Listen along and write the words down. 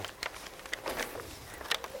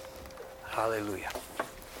Hallelujah.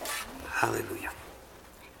 Hallelujah.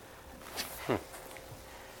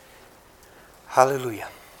 Hallelujah.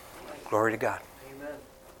 Glory to God. Amen.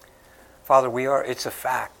 Father, it's a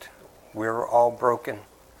fact. We're all broken.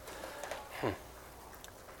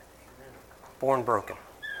 Born broken.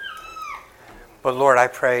 But Lord, I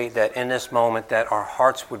pray that in this moment that our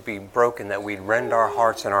hearts would be broken, that we'd rend our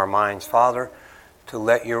hearts and our minds, Father, to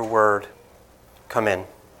let your word come in.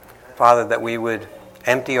 Father, that we would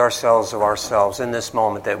empty ourselves of ourselves in this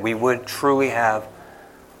moment, that we would truly have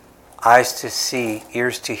eyes to see,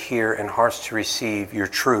 ears to hear, and hearts to receive your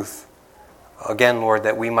truth. Again, Lord,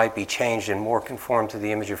 that we might be changed and more conformed to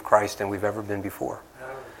the image of Christ than we've ever been before.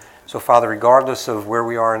 So, Father, regardless of where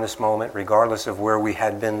we are in this moment, regardless of where we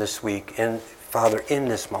had been this week, Father, in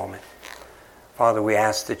this moment, Father, we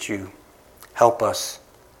ask that you help us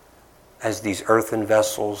as these earthen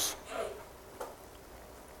vessels.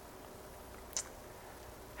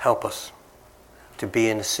 Help us to be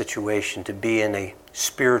in a situation, to be in a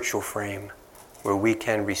spiritual frame where we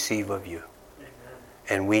can receive of you. Amen.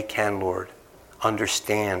 And we can, Lord,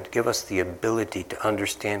 understand. Give us the ability to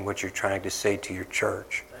understand what you're trying to say to your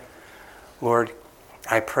church. Lord,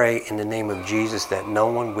 I pray in the name of Jesus that no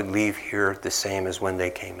one would leave here the same as when they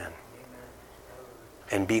came in. Amen.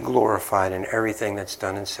 And be glorified in everything that's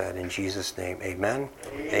done and said. In Jesus' name, amen.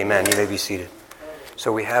 Amen. You may be seated.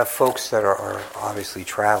 So we have folks that are obviously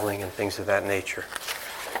traveling and things of that nature.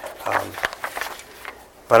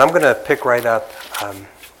 But I'm going to pick right up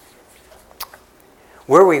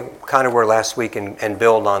where we kind of were last week and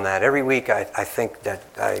build on that. Every week I think that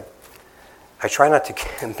I try not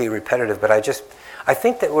to be repetitive, but I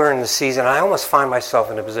think that we're in the season. I almost find myself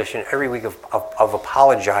in a position every week of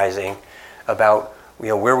apologizing about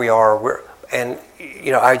where we are.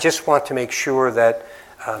 I just want to make sure that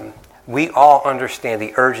we all understand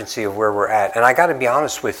the urgency of where we're at. And I got to be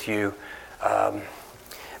honest with you,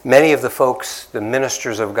 many of the folks, the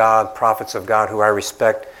ministers of God, prophets of God who I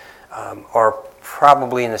respect, are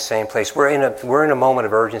probably in the same place. We're in a moment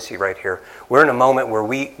of urgency right here. We're in a moment where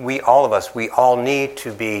we all need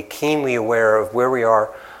to be keenly aware of where we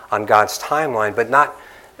are on God's timeline, but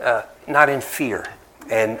not in fear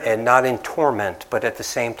and not in torment, but at the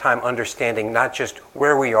same time understanding not just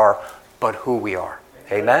where we are, but who we are.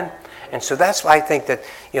 Amen? And so that's why I think that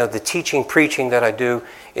the teaching, preaching that I do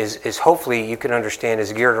is hopefully you can understand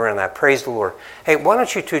is geared around that. Praise the Lord. Hey, why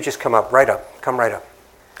don't you two just come right up. Come right up.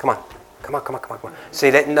 Come on. See,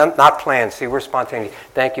 that not planned. See, we're spontaneous.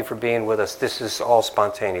 Thank you for being with us. This is all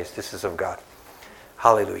spontaneous. This is of God.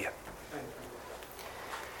 Hallelujah.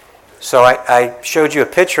 So I showed you a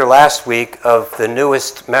picture last week of the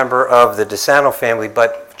newest member of the Disano family,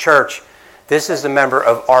 but church, this is a member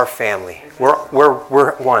of our family.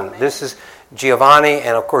 We're one. This is Giovanni,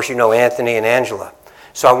 and of course you know Anthony and Angela.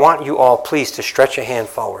 So I want you all, please, to stretch a hand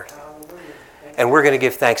forward. And we're going to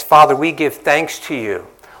give thanks. Father, we give thanks to you,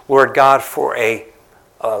 Lord God, for a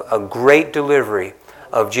great delivery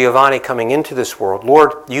of Giovanni coming into this world.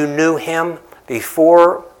 Lord, you knew him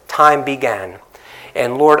before time began.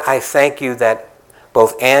 And Lord, I thank you that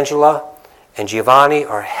both Angela and Giovanni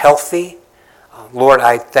are healthy. Lord,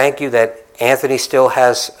 I thank you that Anthony still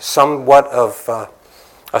has somewhat of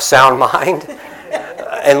a sound mind.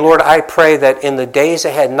 And Lord, I pray that in the days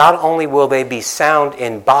ahead, not only will they be sound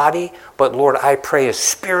in body, but Lord, I pray a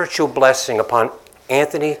spiritual blessing upon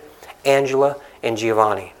Anthony, Angela, and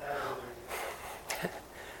Giovanni.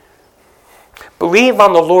 Believe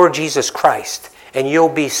on the Lord Jesus Christ, and you'll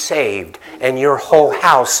be saved, and your whole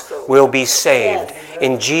house will be saved.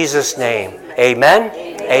 In Jesus' name, amen?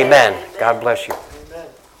 Amen. God bless you.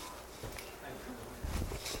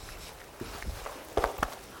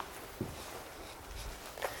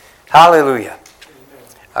 Hallelujah.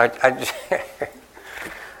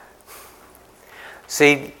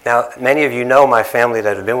 See, now many of you know my family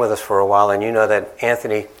that have been with us for a while, and you know that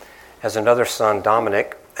Anthony has another son,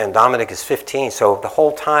 Dominic, and Dominic is 15. So the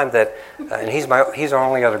whole time that, and he's our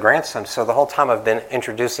only other grandson, so the whole time I've been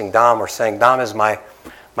introducing Dom or saying Dom is my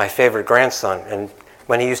favorite grandson. And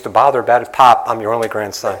when he used to bother about it, Pop, I'm your only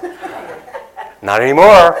grandson. Not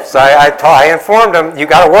anymore. So I informed him, you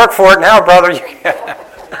got to work for it now, brother.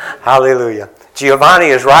 Hallelujah. Giovanni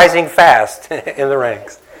is rising fast in the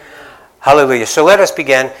ranks. Hallelujah. So let us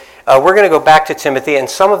begin. We're going to go back to Timothy, and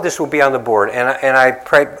some of this will be on the board, and I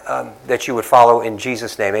pray that you would follow in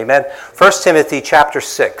Jesus' name. Amen. 1 Timothy chapter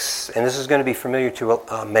 6, and this is going to be familiar to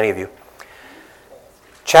many of you.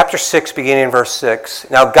 Chapter 6, beginning in verse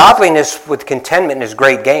 6. Now, godliness with contentment is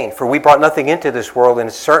great gain, for we brought nothing into this world, and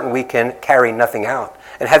it's certain we can carry nothing out.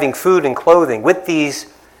 And having food and clothing, with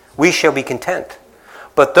these we shall be content.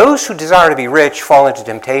 But those who desire to be rich fall into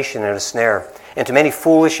temptation and a snare, into many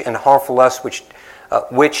foolish and harmful lusts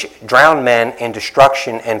which drown men in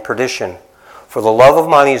destruction and perdition. For the love of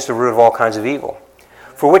money is the root of all kinds of evil,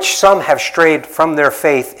 for which some have strayed from their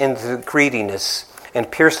faith into greediness and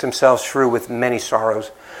pierced themselves through with many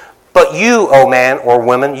sorrows. But you, O man or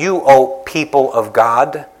woman, you, O people of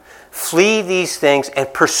God, flee these things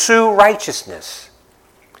and pursue righteousness,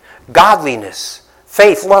 godliness,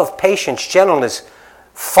 faith, love, patience, gentleness.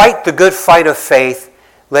 Fight the good fight of faith.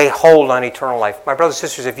 Lay hold on eternal life. My brothers and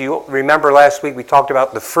sisters, if you remember last week, we talked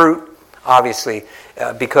about the fruit, obviously,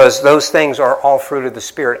 because those things are all fruit of the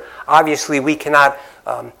Spirit. Obviously, we cannot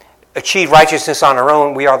achieve righteousness on our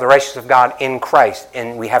own. We are the righteousness of God in Christ,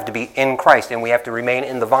 and we have to be in Christ, and we have to remain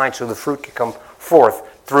in the vine so the fruit can come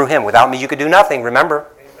forth through Him. Without me, you could do nothing, remember?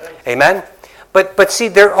 Amen? But see,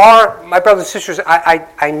 there are, my brothers and sisters,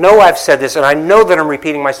 I know I've said this, and I know that I'm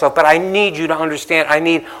repeating myself, but I need you to understand, I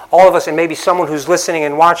need all of us, and maybe someone who's listening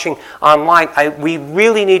and watching online, we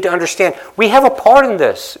really need to understand, we have a part in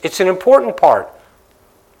this. It's an important part.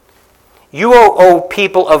 You, O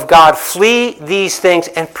people of God, flee these things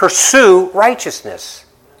and pursue righteousness.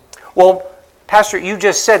 Well, Pastor, you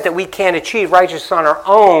just said that we can't achieve righteousness on our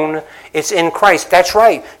own. It's in Christ. That's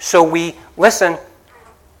right. So we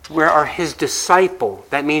are His disciple.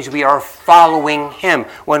 That means we are following Him.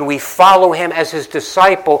 When we follow Him as His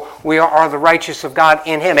disciple, we are the righteousness of God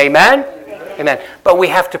in Him. Amen? Amen. But we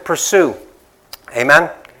have to pursue. Amen?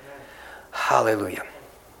 Hallelujah.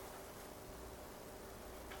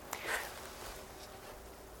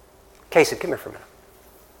 Casey, come here for a minute.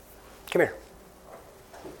 Come here.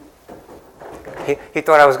 He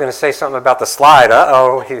thought I was going to say something about the slide.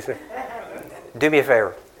 Uh-oh. Do me a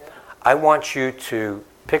favor. I want you to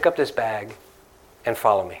pick up this bag and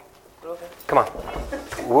follow me. Okay. Come on.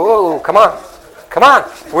 Whoa, come on. Come on.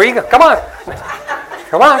 Where you go? Come on.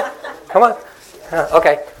 Come on. Come on.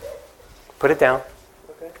 Okay. Put it down.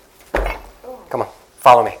 Okay. Come on.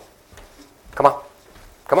 Follow me. Come on.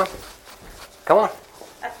 Come on. Come on.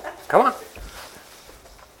 Come on.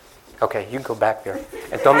 Okay, you can go back there.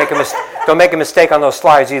 And don't make a mistake on those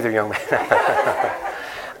slides either, young man.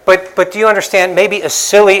 But do you understand, maybe a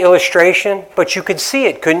silly illustration, but you could see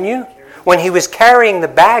it, couldn't you? When he was carrying the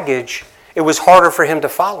baggage, it was harder for him to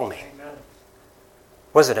follow me.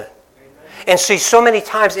 Wasn't it? And see, so many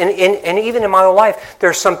times, and even in my own life, there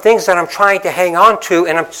are some things that I'm trying to hang on to,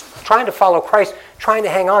 and I'm trying to follow Christ, trying to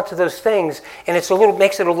hang on to those things, and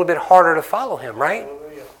makes it a little bit harder to follow Him, right?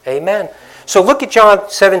 Amen. So look at John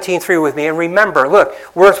 17:3 with me, and remember, look,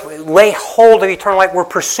 we're lay hold of eternal life. We're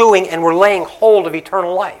pursuing and we're laying hold of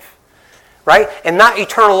eternal life, right? And not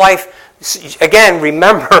eternal life. Again,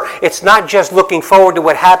 remember, it's not just looking forward to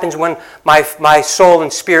what happens when my soul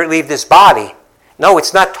and spirit leave this body. No,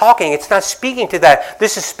 it's not talking. It's not speaking to that.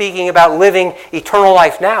 This is speaking about living eternal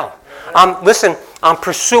life now. Listen, I'm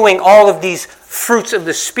pursuing all of these fruits of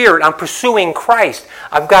the Spirit. I'm pursuing Christ.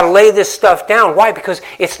 I've got to lay this stuff down. Why? Because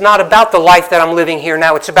it's not about the life that I'm living here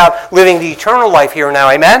now. It's about living the eternal life here now.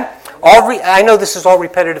 Amen? I know this is all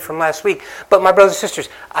repetitive from last week, but my brothers and sisters,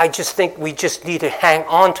 I just think we just need to hang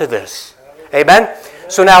on to this. Amen?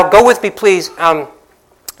 So now go with me, please.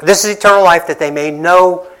 This is eternal life, that they may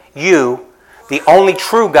know you, the only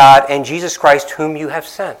true God, and Jesus Christ, whom you have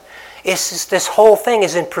sent. This whole thing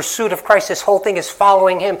is in pursuit of Christ. This whole thing is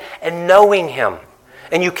following Him and knowing Him.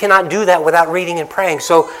 And you cannot do that without reading and praying.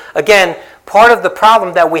 So, again, part of the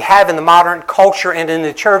problem that we have in the modern culture and in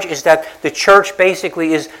the church is that the church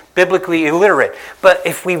basically is biblically illiterate. But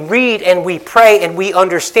if we read and we pray and we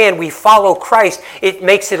understand, we follow Christ, it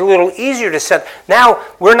makes it a little easier to set. Now,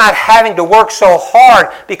 we're not having to work so hard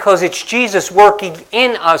because it's Jesus working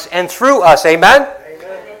in us and through us. Amen?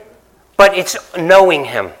 Amen. But it's knowing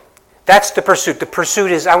Him. That's the pursuit. The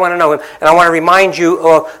pursuit is, I want to know Him. And I want to remind you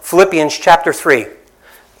of Philippians chapter 3.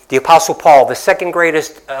 The Apostle Paul, the second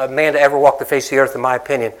greatest man to ever walk the face of the earth, in my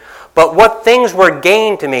opinion. But what things were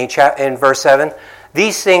gained to me, in verse 7,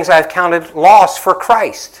 these things I have counted loss for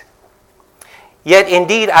Christ. Yet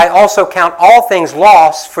indeed I also count all things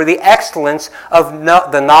loss for the excellence of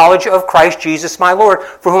the knowledge of Christ Jesus my Lord,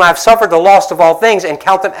 for whom I have suffered the loss of all things, and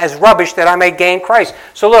count them as rubbish, that I may gain Christ.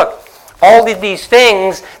 So look, all of these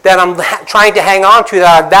things that I'm trying to hang on to,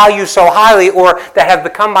 that I value so highly, or that have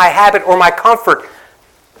become my habit or my comfort,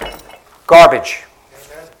 garbage.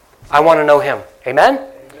 Amen. I want to know Him. Amen? Amen?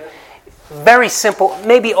 Very simple,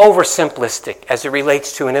 maybe oversimplistic as it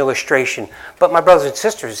relates to an illustration. But my brothers and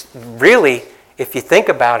sisters, really, if you think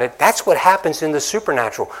about it, that's what happens in the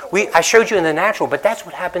supernatural. I showed you in the natural, but that's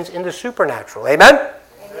what happens in the supernatural. Amen?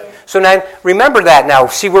 Amen. So now, remember that now.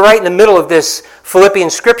 See, we're right in the middle of this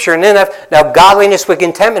Philippians scripture. And then, now, godliness with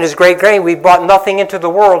contentment is great gain. We brought nothing into the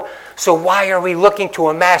world. So why are we looking to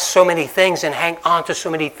amass so many things and hang on to so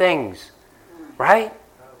many things? Right?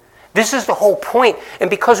 This is the whole point. And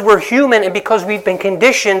because we're human and because we've been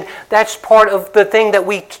conditioned, that's part of the things that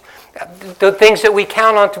we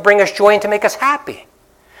count on to bring us joy and to make us happy.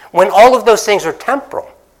 When all of those things are temporal.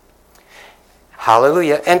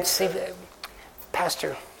 Hallelujah. And see,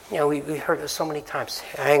 Pastor, we heard this so many times.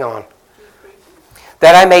 Hang on.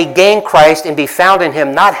 That I may gain Christ and be found in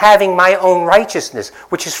him, not having my own righteousness,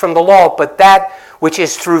 which is from the law, but that which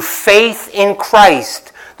is through faith in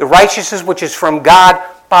Christ, the righteousness which is from God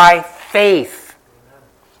by faith.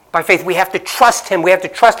 By faith. We have to trust him. We have to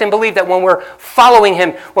trust and believe that when we're following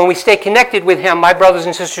him, when we stay connected with him, my brothers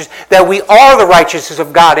and sisters, that we are the righteousness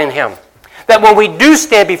of God in him. That when we do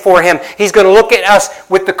stand before him, he's going to look at us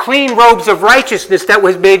with the clean robes of righteousness that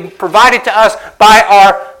was being provided to us by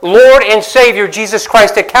our Lord and Savior, Jesus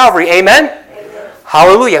Christ at Calvary. Amen? Amen.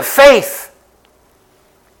 Hallelujah. Faith.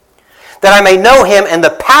 That I may know him and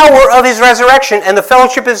the power of his resurrection and the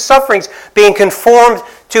fellowship of his sufferings, being conformed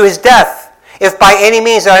to his death, if by any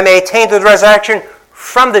means that I may attain to the resurrection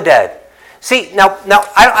from the dead. See, now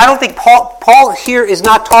I don't think Paul here is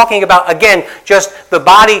not talking about, again, just the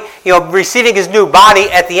body, receiving his new body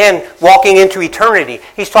at the end, walking into eternity.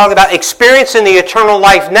 He's talking about experiencing the eternal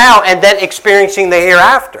life now and then experiencing the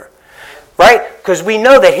hereafter. Right? Because we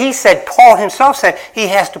know that Paul himself said, he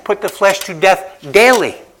has to put the flesh to death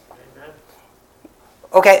daily.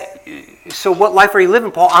 Okay, so what life are you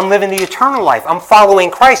living, Paul? I'm living the eternal life. I'm following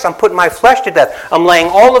Christ. I'm putting my flesh to death. I'm laying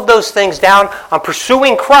all of those things down. I'm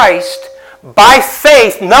pursuing Christ by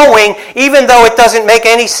faith, knowing, even though it doesn't make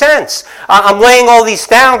any sense. I'm laying all these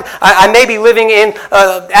down. I may be living in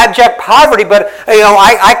abject poverty, but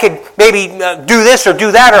I could maybe do this or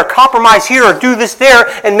do that, or compromise here or do this there,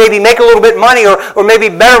 and maybe make a little bit of money, or maybe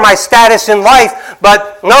better my status in life.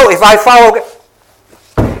 But no, if I follow...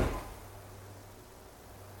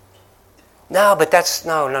 No, but that's...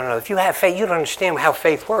 No. If you have faith, you don't understand how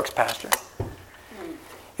faith works, Pastor.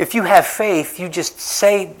 If you have faith, you just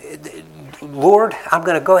say... Lord, I'm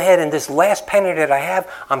going to go ahead and this last penny that I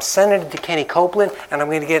have, I'm sending it to Kenny Copeland, and I'm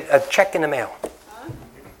going to get a check in the mail.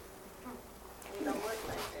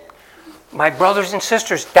 My brothers and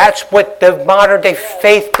sisters, that's what the modern day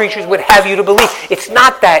faith preachers would have you to believe. It's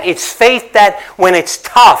not that. It's faith that when it's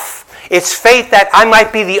tough, it's faith that I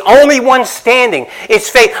might be the only one standing. It's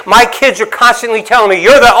faith. My kids are constantly telling me,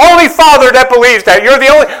 you're the only father that believes that. You're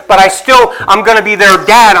the only... But I'm going to be their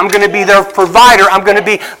dad. I'm going to be their provider. I'm going to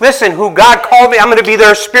be, who God called me. I'm going to be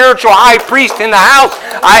their spiritual high priest in the house.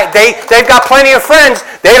 They've got plenty of friends.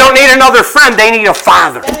 They don't need another friend. They need a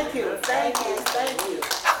father. Thank you.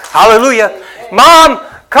 Hallelujah. Mom,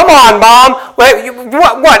 come on, Mom. Wait,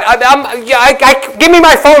 what? Give me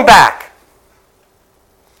my phone back.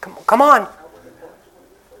 Come on.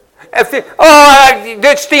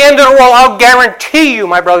 It's the end of the world. I'll guarantee you,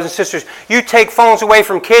 my brothers and sisters, you take phones away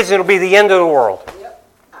from kids, it'll be the end of the world.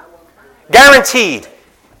 Guaranteed.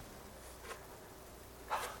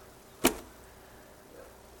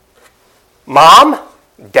 Mom,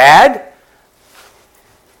 Dad,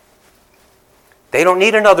 they don't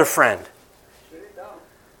need another friend.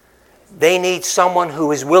 They need someone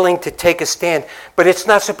who is willing to take a stand. But it's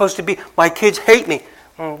not supposed to be, my kids hate me.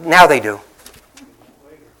 Now they do.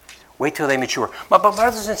 Wait till they mature. But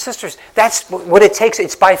brothers and sisters, that's what it takes.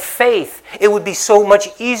 It's by faith. It would be so much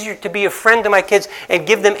easier to be a friend to my kids and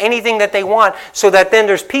give them anything that they want, so that then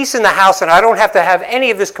there's peace in the house and I don't have to have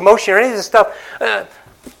any of this commotion or any of this stuff.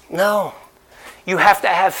 No. You have to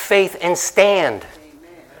have faith and stand.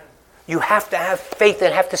 You have to have faith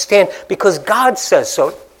and have to stand because God says so.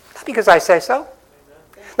 Not because I say so.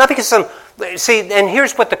 Not because some... See, and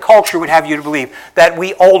here's what the culture would have you to believe, that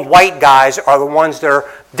we old white guys are the ones that are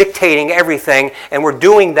dictating everything, and we're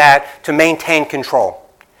doing that to maintain control.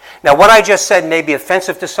 Now, what I just said may be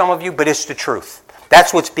offensive to some of you, but it's the truth.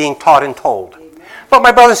 That's what's being taught and told. But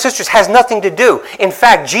my brothers and sisters, has nothing to do. In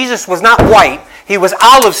fact, Jesus was not white. He was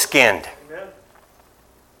olive-skinned.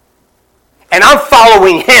 And I'm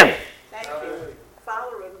following him.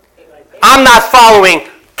 I'm not following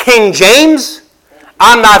King James.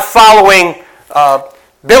 I'm not following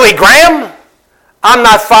Billy Graham. I'm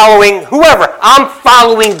not following whoever. I'm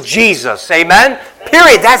following Jesus. Amen?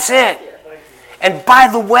 Period. That's it. And by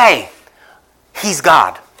the way, he's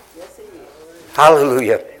God.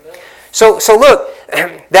 Hallelujah. So look,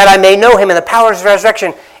 that I may know him in the power of his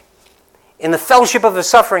resurrection in the fellowship of his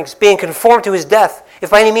sufferings, being conformed to his death, if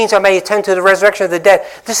by any means I may attend to the resurrection of the dead.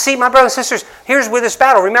 See, my brothers and sisters, here's where this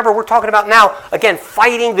battle. Remember, we're talking about now, again,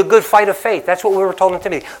 fighting the good fight of faith. That's what we were told in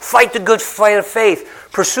Timothy. Fight the good fight of faith.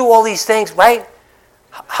 Pursue all these things, right?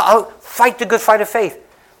 Fight the good fight of faith.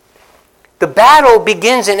 The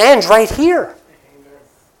begins and ends right here.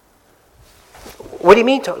 What do you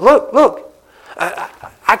mean? Look.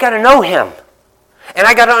 I got to know him. And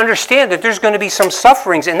I got to understand that there's going to be some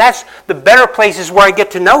sufferings. And that's the better places where I get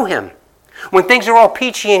to know him. When things are all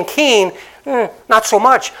peachy and keen, not so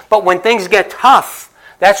much. But when things get tough,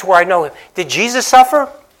 that's where I know him. Did Jesus suffer?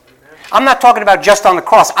 I'm not talking about just on the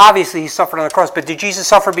cross. Obviously, he suffered on the cross. But did Jesus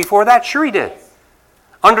suffer before that? Sure he did.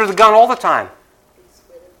 Under the gun all the time.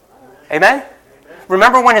 Amen?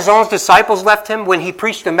 Remember when his own disciples left him? When he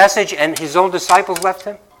preached the message and his own disciples left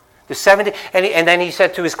him? The 70? And then he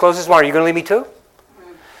said to his closest one, are you going to leave me too?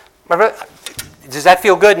 My brother, does that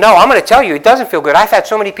feel good? No, I'm going to tell you, it doesn't feel good. I've had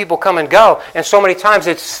so many people come and go, and so many times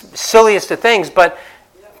it's silliest of things, but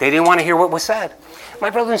they didn't want to hear what was said. My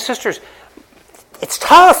brothers and sisters, it's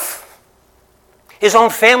tough. His own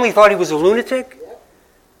family thought he was a lunatic.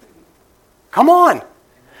 Come on.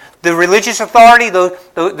 The religious authority,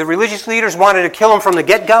 the religious leaders wanted to kill him from the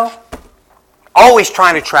get-go. Always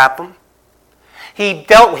trying to trap him.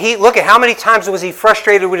 Look at how many times was he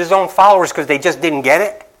frustrated with his own followers because they just didn't get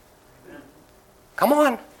it. Come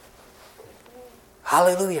on.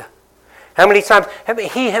 Hallelujah. How many times,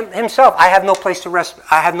 he himself, I have no place to rest,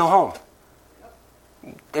 I have no home.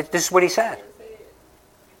 This is what he said.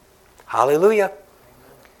 Hallelujah.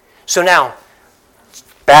 So now,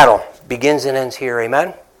 battle begins and ends here,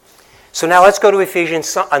 amen? So now let's go to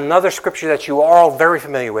Ephesians, another scripture that you are all very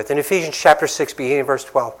familiar with. In Ephesians chapter 6, beginning in verse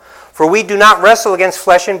 12. For we do not wrestle against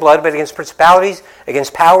flesh and blood, but against principalities,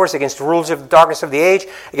 against powers, against the rulers of the darkness of the age,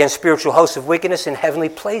 against spiritual hosts of wickedness in heavenly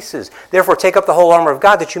places. Therefore take up the whole armor of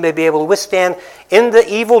God, that you may be able to withstand in the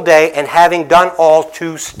evil day, and having done all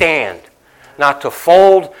to stand. Not to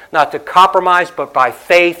fold, not to compromise, but by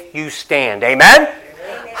faith you stand. Amen?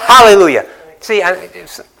 Amen. Hallelujah. See, I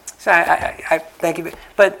thank you.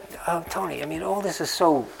 But, Tony, I mean, all this is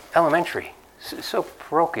so elementary, so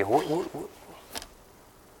parochial.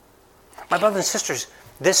 My brothers and sisters,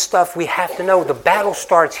 this stuff we have to know. The battle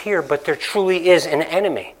starts here, but there truly is an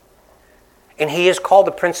enemy. And he is called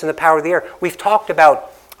the prince and the power of the air. We've talked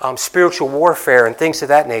about spiritual warfare and things of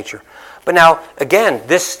that nature. But now, again,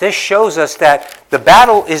 this shows us that the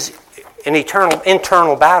battle is an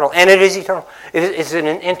internal battle. And it is eternal. It is an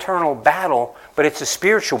internal battle, but it's a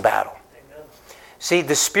spiritual battle. See,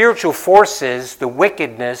 the spiritual forces, the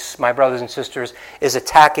wickedness, my brothers and sisters, is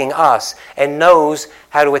attacking us and knows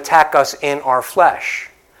how to attack us in our flesh.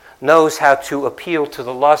 Knows how to appeal to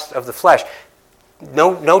the lust of the flesh.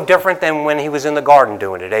 No different than when he was in the garden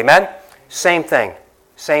doing it. Amen? Same thing.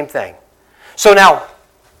 Same thing. So now,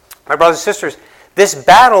 my brothers and sisters, this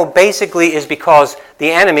battle basically is because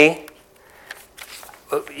the enemy,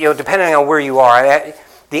 depending on where you are,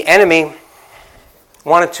 the enemy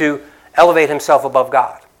wanted to elevate himself above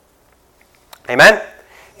God. Amen?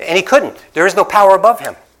 And he couldn't. There is no power above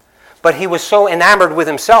him. But he was so enamored with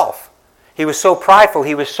himself. He was so prideful.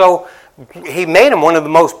 He made him one of the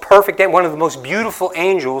most perfect, one of the most beautiful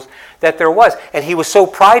angels that there was. And he was so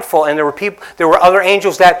prideful, and there were other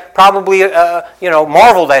angels that probably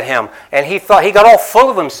marveled at him. And he got all full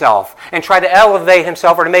of himself and tried to elevate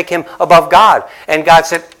himself or to make him above God. And God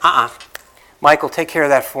said, Michael, take care of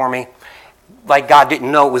that for me. Like God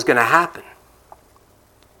didn't know it was going to happen.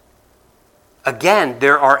 Again,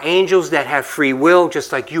 there are angels that have free will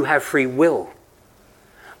just like you have free will.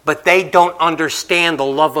 But they don't understand the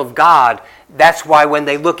love of God. That's why when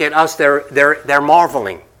they look at us, they're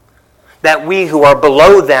marveling. That we who are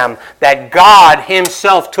below them, that God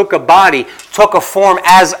himself took a body, took a form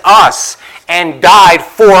as us, and died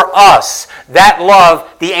for us. That love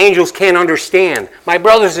the angels can't understand. My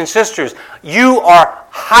brothers and sisters, you are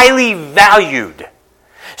highly valued.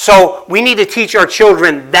 So we need to teach our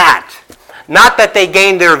children that. Not that they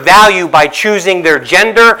gain their value by choosing their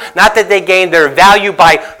gender. Not that they gain their value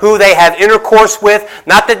by who they have intercourse with.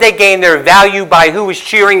 Not that they gain their value by who is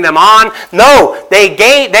cheering them on. No, they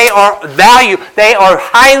are valued. They are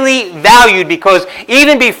highly valued because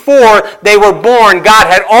even before they were born, God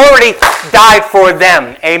had already died for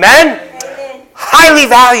them. Amen? Amen. Highly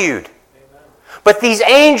valued. Amen. But these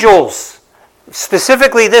angels,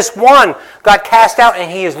 specifically this one, got cast out,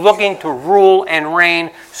 and he is looking to rule and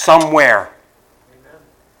reign somewhere. Amen.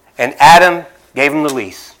 And Adam gave him the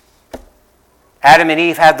lease. Adam and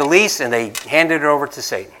Eve had the lease, and they handed it over to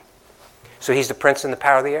Satan. So he's the prince and the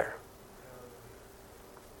power of the air.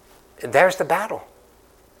 And there's the battle.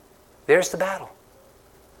 There's the battle.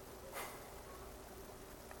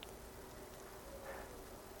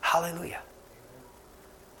 Hallelujah.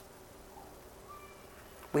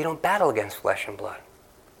 We don't battle against flesh and blood.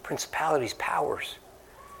 Principalities, powers,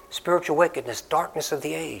 spiritual wickedness, darkness of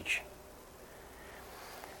the age.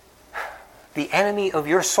 The enemy of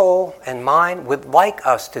your soul and mine would like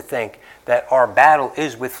us to think that our battle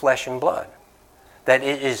is with flesh and blood. That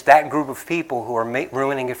it is that group of people who are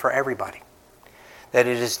ruining it for everybody. That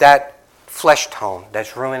it is that flesh tone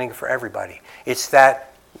that's ruining it for everybody. It's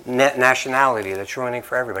that nationality that's ruining it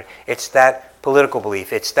for everybody. It's that political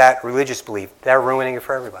belief. It's that religious belief. They're ruining it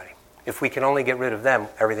for everybody. If we can only get rid of them,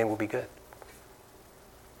 everything will be good.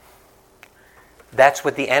 That's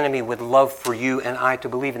what the enemy would love for you and I to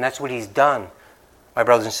believe, and that's what he's done, my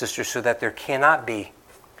brothers and sisters, so that there cannot be.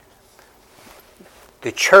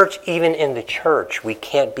 The church, even in the church, we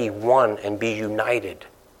can't be one and be united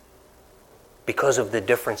because of the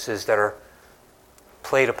differences that are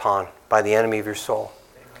played upon by the enemy of your soul.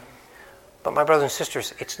 But my brothers and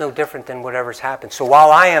sisters, it's no different than whatever's happened. So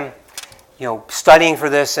while I am, studying for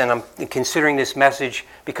this and I'm considering this message,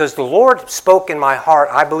 because the Lord spoke in my heart,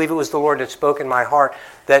 I believe it was the Lord that spoke in my heart,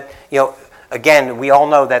 that, again, we all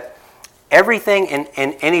know that everything and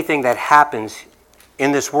anything that happens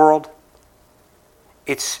in this world,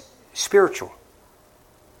 it's spiritual.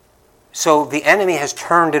 So the enemy has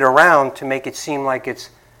turned it around to make it seem like it's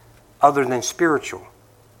other than spiritual.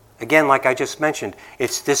 Again, like I just mentioned,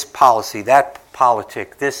 it's this policy, that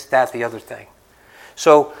politic, this, that, the other thing.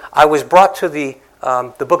 So I was brought to the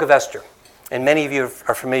book of Esther, and many of you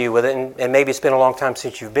are familiar with it, and maybe it's been a long time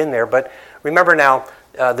since you've been there, but remember now,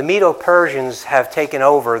 the Medo-Persians have taken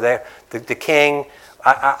over the king.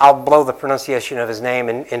 I'll blow the pronunciation of his name.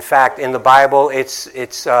 In fact, in the Bible, that's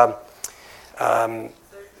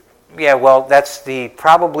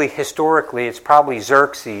probably historically, it's probably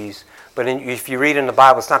Xerxes. But if you read in the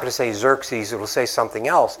Bible, it's not going to say Xerxes, it will say something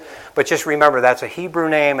else. But just remember, that's a Hebrew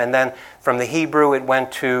name, and then from the Hebrew it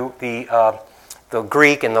went to the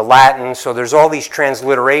Greek and the Latin. So there's all these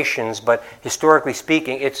transliterations, but historically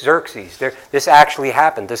speaking, it's Xerxes. This actually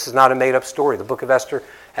happened. This is not a made-up story. The book of Esther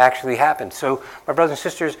actually happened. So, my brothers and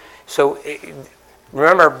sisters,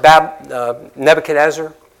 remember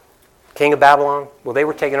Nebuchadnezzar, king of Babylon? Well, they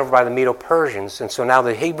were taken over by the Medo-Persians, and so now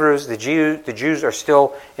the Hebrews, the Jews are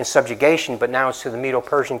still in subjugation, but now it's to the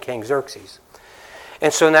Medo-Persian king Xerxes.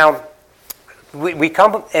 And so now we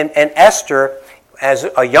come, and Esther, as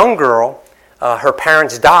a young girl, her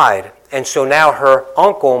parents died, and so now her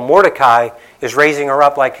uncle Mordecai is raising her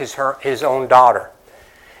up like his own daughter.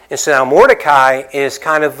 And so now Mordecai is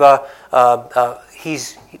kind of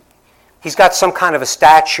he's got some kind of a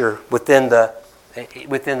stature within the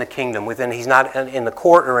kingdom. He's not in the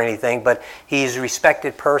court or anything, but he's a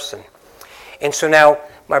respected person. And so now,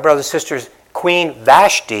 my brothers and sisters, Queen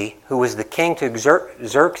Vashti, who was the king to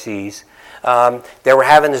Xerxes, they were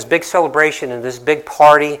having this big celebration and this big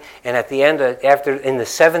party, and at the end, in the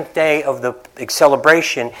seventh day of the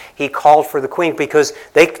celebration, he called for the queen, because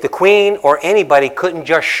the queen or anybody couldn't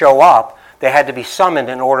just show up. They had to be summoned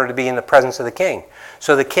in order to be in the presence of the king.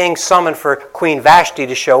 So the king summoned for Queen Vashti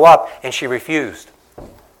to show up, and she refused.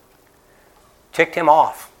 Ticked him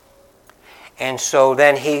off. And so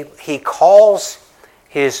then he calls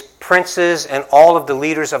his princes and all of the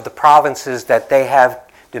leaders of the provinces that they have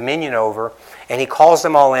dominion over, and he calls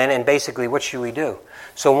them all in, and basically, what should we do?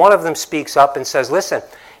 So one of them speaks up and says, listen,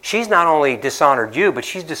 she's not only dishonored you, but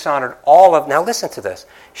she's dishonored now listen to this,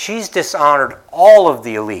 she's dishonored all of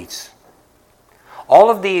the elites. All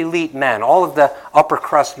of the elite men, all of the upper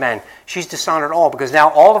crust men, she's dishonored all, because now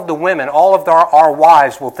all of the women, all of our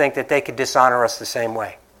wives will think that they could dishonor us the same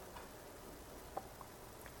way.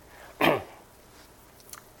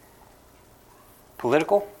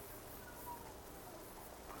 Political?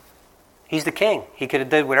 He's the king. He could have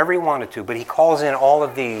did whatever he wanted to, but he calls in all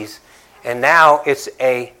of these, and now it's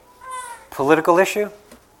a political issue?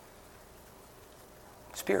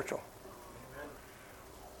 Spiritual.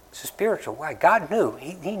 It's spiritual. Why? God knew.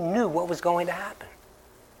 He knew what was going to happen.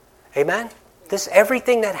 Amen?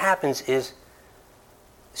 Everything that happens is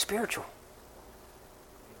spiritual.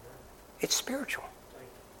 It's spiritual.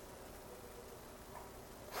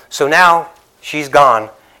 So now she's gone,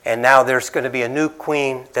 and now there's going to be a new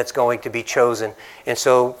queen that's going to be chosen. And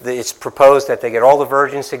so it's proposed that they get all the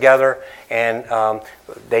virgins together, and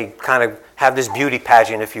they kind of have this beauty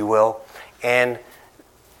pageant, if you will. And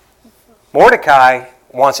Mordecai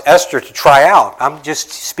wants Esther to try out. I'm just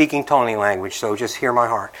speaking Tony language, so just hear my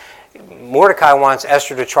heart. Mordecai wants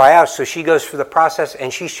Esther to try out, so she goes through the process,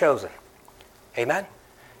 and she's chosen. Amen?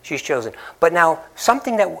 She's chosen. But now,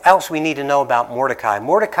 something else we need to know about Mordecai.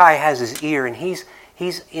 Mordecai has his ear, and he's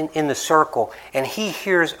in the circle, and he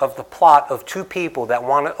hears of the plot of two people that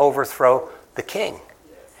want to overthrow the king.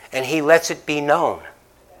 And he lets it be known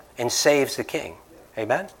and saves the king.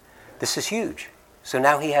 Amen? This is huge. So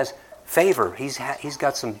now he has favor. He's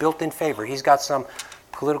got some built-in favor. He's got some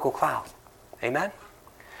political clout. Amen?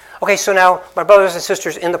 Okay, so now, my brothers and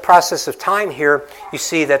sisters, in the process of time here, you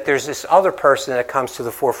see that there's this other person that comes to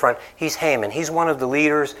the forefront. He's Haman. He's one of the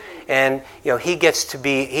leaders, and he gets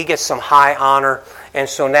some high honor, and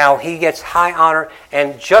so now he gets high honor,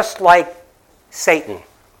 and just like Satan,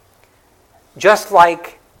 just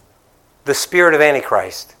like the spirit of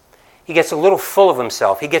Antichrist, he gets a little full of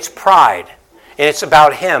himself. He gets pride, and it's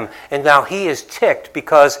about him, and now he is ticked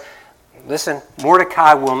because, listen,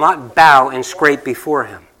 Mordecai will not bow and scrape before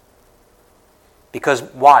him. Because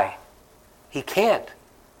why? He can't.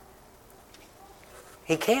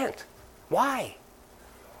 He can't. Why?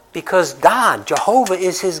 Because God, Jehovah,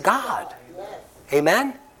 is his God.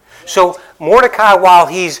 Amen? So Mordecai, while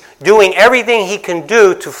he's doing everything he can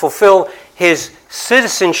do to fulfill his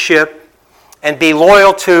citizenship and be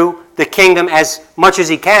loyal to the kingdom as much as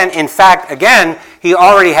he can, in fact, again, he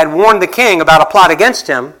already had warned the king about a plot against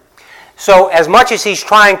him. So as much as he's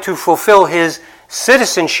trying to fulfill his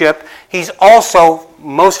citizenship, he's also,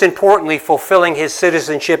 most importantly, fulfilling his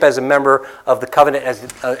citizenship as a member of the covenant,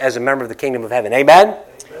 as a member of the kingdom of heaven. Amen?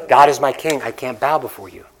 Amen? God is my king. I can't bow before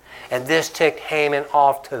you. And this ticked Haman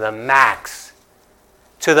off to the max.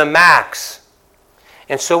 To the max.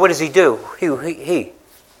 And so what does he do?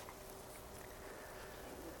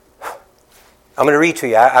 I'm going to read to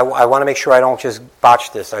you. I want to make sure I don't just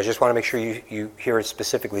botch this. I just want to make sure you hear it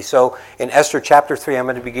specifically. So in Esther chapter 3, I'm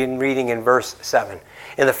going to begin reading in verse 7.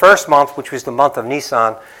 In the first month, which was the month of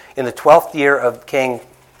Nisan, in the 12th year of King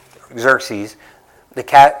Xerxes,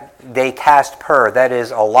 they cast pur, that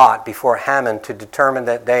is, a lot, before Haman to determine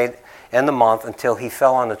that day and the month until he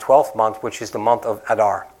fell on the 12th month, which is the month of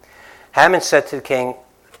Adar. Haman said to King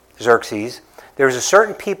Xerxes, "There is a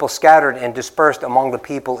certain people scattered and dispersed among the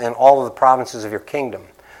people in all of the provinces of your kingdom.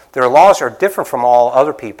 Their laws are different from all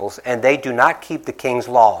other people's, and they do not keep the king's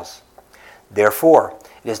laws. Therefore,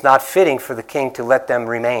 it is not fitting for the king to let them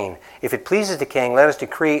remain. If it pleases the king, let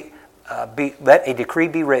a decree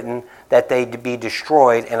be written that they be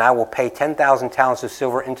destroyed, and I will pay 10,000 talents of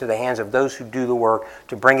silver into the hands of those who do the work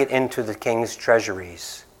to bring it into the king's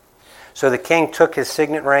treasuries." So the king took his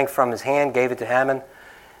signet ring from his hand, gave it to Haman,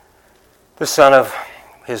 the son of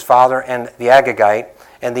his father, and the Agagite,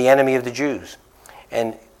 and the enemy of the Jews.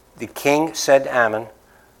 And the king said to Haman,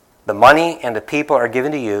 "The money and the people are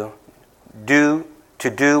given to you. Do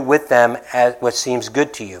with them as what seems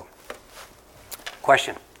good to you."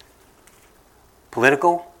 Question.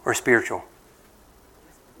 Political or spiritual?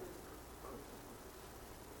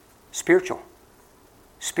 Spiritual.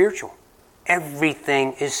 Spiritual.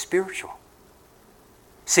 Everything is spiritual.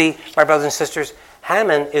 See, my brothers and sisters,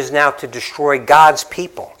 Haman is now to destroy God's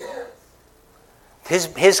people.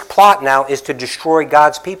 His plot now is to destroy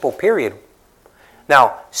God's people, period.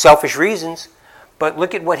 Now, selfish reasons, but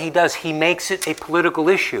look at what he does. He makes it a political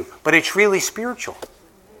issue, but it's really spiritual.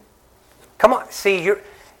 Come on, see,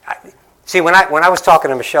 when I was talking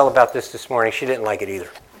to Michelle about this morning, she didn't like it either.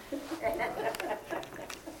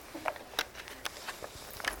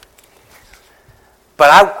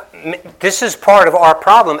 But this is part of our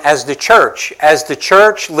problem as the church. As the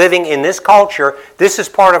church living in this culture, this is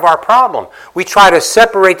part of our problem. We try to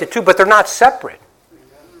separate the two, but they're not separate.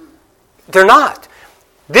 They're not.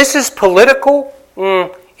 This is political.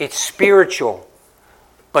 It's spiritual.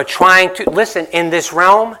 But trying to, listen, in this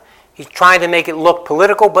realm, he's trying to make it look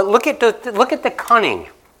political, but look at the cunning.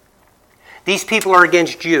 These people are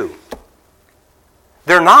against you.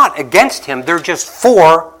 They're not against him. They're just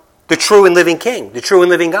for the true and living King, the true and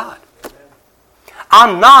living God.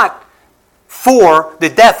 I'm not for the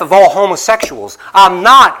death of all homosexuals. I'm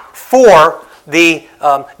not for the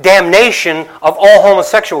damnation of all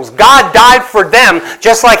homosexuals. God died for them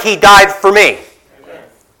just like he died for me. Amen.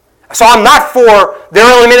 So I'm not for their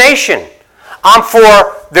elimination. I'm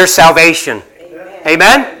for their salvation. Amen?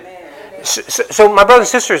 Amen? So my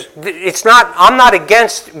brothers and sisters, we're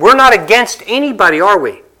not against anybody, are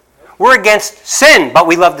we? We're against sin, but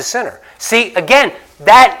we love the sinner. See, again,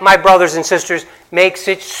 that, my brothers and sisters, makes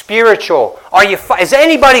it spiritual. Is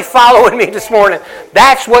anybody following me this morning?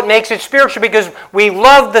 That's what makes it spiritual, because we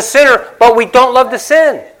love the sinner, but we don't love the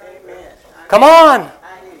sin. Come on.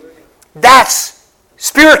 That's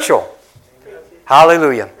spiritual.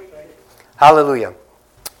 Hallelujah. Hallelujah.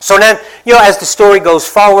 So then, as the story goes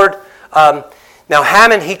forward, now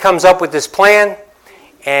Haman, he comes up with this plan.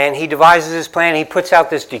 and he devises his plan. He puts out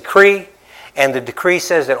this decree, and the decree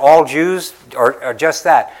says that all Jews are just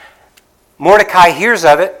that. Mordecai hears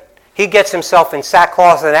of it. He gets himself in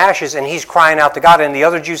sackcloth and ashes, and he's crying out to God. And the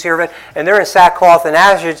other Jews hear of it, and they're in sackcloth and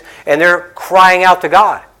ashes, and they're crying out to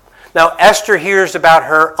God. Now, Esther hears about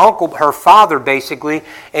her uncle, her father, basically,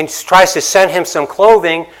 and tries to send him some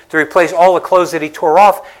clothing to replace all the clothes that he tore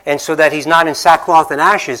off, and so that he's not in sackcloth and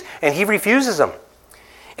ashes, and he refuses them.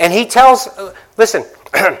 And he tells,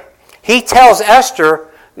 he tells Esther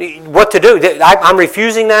what to do. I'm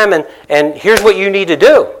refusing them, and here's what you need to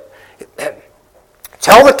do.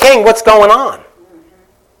 Tell the king what's going on.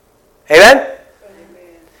 Amen? Amen?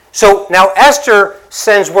 So now Esther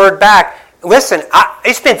sends word back. Listen,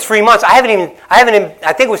 it's been 3 months. I think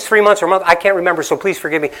it was 3 months or a month. I can't remember, so please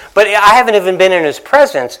forgive me. But I haven't even been in his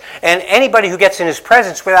presence. And anybody who gets in his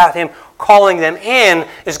presence without him calling them in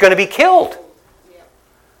is going to be killed.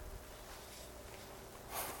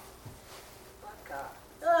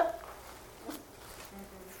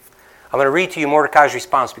 I'm going to read to you Mordecai's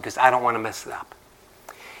response because I don't want to mess it up.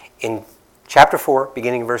 In chapter 4,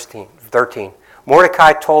 beginning verse 13,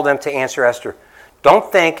 Mordecai told them to answer Esther,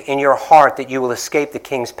 "Don't think in your heart that you will escape the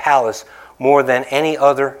king's palace more than any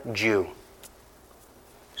other Jew."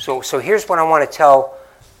 So here's what I want to tell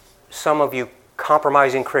some of you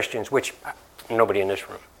compromising Christians, which nobody in this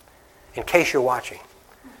room, in case you're watching.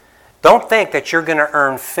 Don't think that you're going to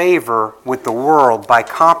earn favor with the world by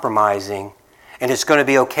compromising and it's going to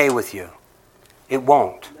be okay with you. It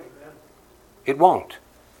won't. It won't.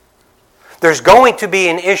 There's going to be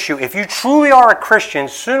an issue. If you truly are a Christian,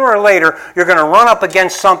 sooner or later, you're going to run up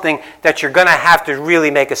against something that you're going to have to really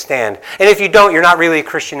make a stand. And if you don't, you're not really a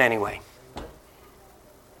Christian anyway.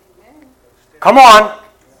 Come on.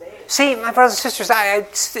 See, my brothers and sisters,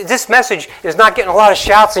 this message is not getting a lot of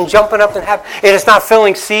shouts and jumping up and it is not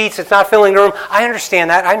filling seats. It's not filling the room. I understand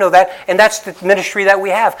that. I know that. And that's the ministry that we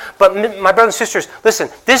have. But my brothers and sisters, listen,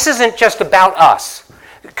 this isn't just about us.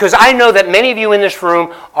 Because I know that many of you in this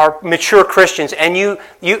room are mature Christians, and you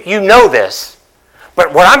know this.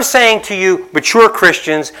 But what I'm saying to you, mature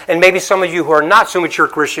Christians, and maybe some of you who are not so mature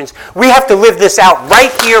Christians, we have to live this out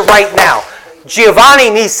right here, right now.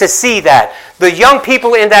 Giovanni needs to see that. The young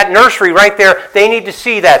people in that nursery right there, they need to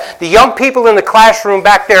see that. The young people in the classroom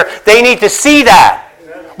back there, they need to see that.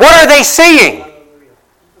 What are they seeing?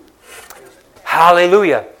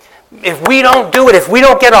 Hallelujah. If we don't do it, if we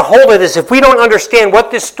don't get a hold of this, if we don't understand what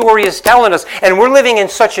this story is telling us, and we're living in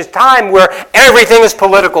such a time where everything is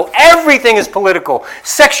political. Everything is political.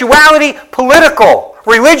 Sexuality, political.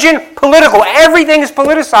 Religion, political. Everything is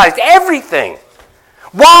politicized. Everything.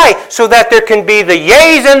 Why? So that there can be the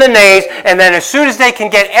yays and the nays, and then as soon as they can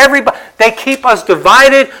get everybody, they keep us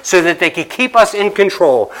divided so that they can keep us in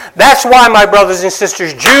control. That's why, my brothers and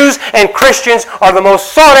sisters, Jews and Christians are the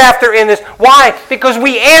most sought after in this. Why? Because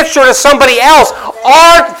we answer to somebody else.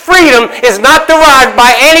 Our freedom is not derived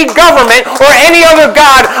by any government or any other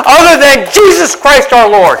God other than Jesus Christ our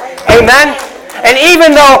Lord. Amen? And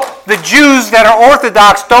even though the Jews that are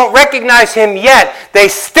Orthodox don't recognize him yet, they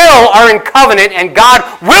still are in covenant, and God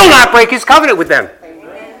will not break his covenant with them.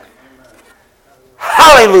 Amen.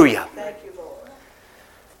 Hallelujah. Thank you,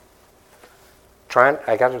 Lord.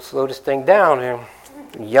 I got to slow this thing down here.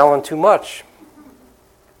 I'm yelling too much.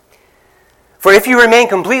 For if you remain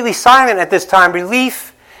completely silent at this time,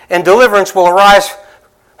 relief and deliverance will arise.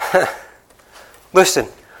 Listen.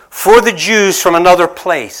 For the Jews from another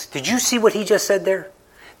place. Did you see what he just said there?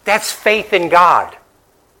 That's faith in God.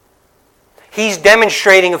 He's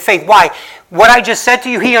demonstrating a faith. Why? What I just said to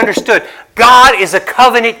you, he understood. God is a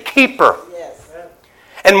covenant keeper. Yes.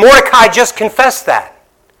 And Mordecai just confessed that.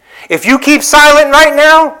 If you keep silent right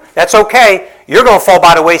now, that's okay. You're going to fall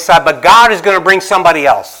by the wayside, but God is going to bring somebody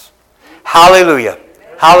else. Hallelujah.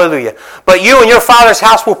 Hallelujah. But you and your father's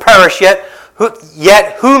house will perish,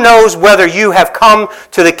 yet who knows whether you have come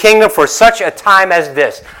to the kingdom for such a time as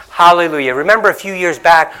this. Hallelujah. Remember a few years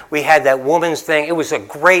back, we had that women's thing. It was a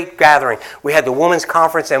great gathering. We had the women's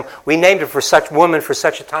conference, and we named it for such women for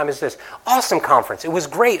such a time as this. Awesome conference. It was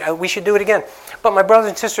great. We should do it again. But my brothers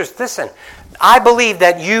and sisters, listen. I believe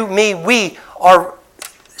that you, me, we are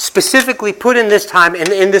specifically put in this time and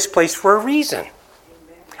in this place for a reason.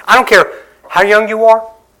 I don't care how young you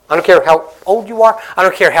are. I don't care how old you are. I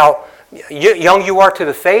don't care how young you are to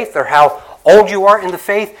the faith or how old you are in the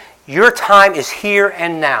faith. Your time is here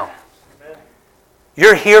and now. Amen.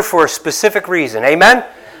 You're here for a specific reason. Amen?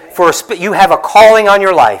 You have a calling on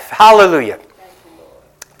your life. Hallelujah.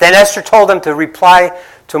 Then Esther told them to reply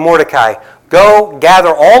to Mordecai, "Go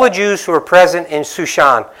gather all the Jews who are present in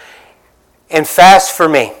Shushan and fast for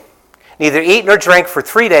me." neither eat nor drink for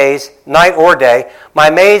 3 days, night or day. My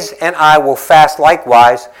maids and I will fast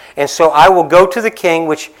likewise, and so I will go to the king,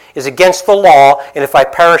 which is against the law, and if I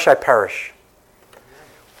perish, I perish.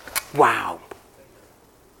 Wow.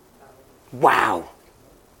 Wow.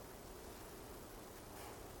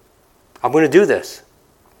 I'm going to do this.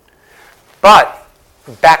 But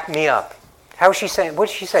back me up. How is she saying? What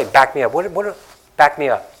did she say? Back me up. Back me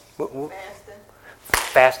up.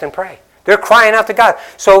 Fast and pray. They're crying out to God.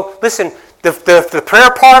 So listen, the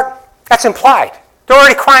prayer part, that's implied. They're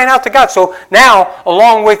already crying out to God. So now,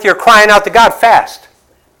 along with your crying out to God, fast.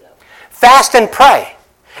 Fast and pray.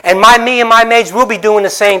 And me and my maids will be doing the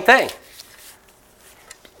same thing.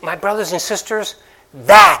 My brothers and sisters,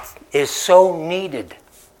 that is so needed.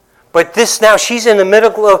 But this now, she's in the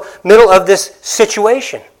middle of this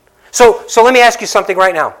situation. So let me ask you something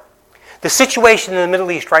right now. The situation in the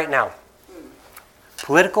Middle East right now,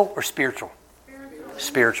 political or spiritual?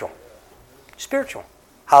 Spiritual. Spiritual.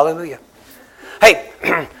 Hallelujah. Hey,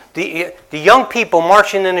 the young people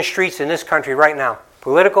marching in the streets in this country right now,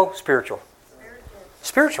 political, spiritual?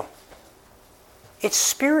 Spiritual. It's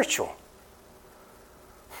spiritual.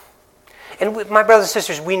 And my brothers and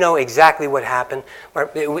sisters, we know exactly what happened.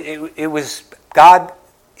 It was God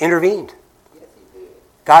intervened.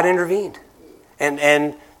 God intervened.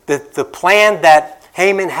 And the plan that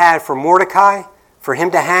Haman had for Mordecai, for him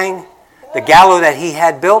to hang, the gallows that he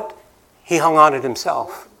had built, he hung on it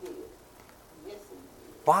himself.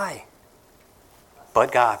 Why?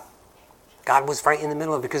 But God. God was right in the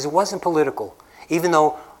middle of it because it wasn't political. Even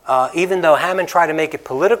though Haman tried to make it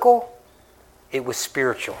political, it was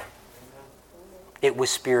spiritual. It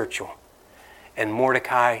was spiritual. And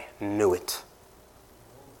Mordecai knew it.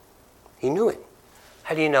 He knew it.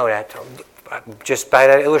 How do you know that? Just by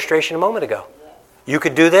that illustration a moment ago. You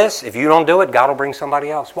could do this. If you don't do it, God will bring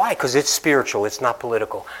somebody else. Why? Because it's spiritual. It's not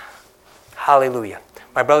political. Hallelujah.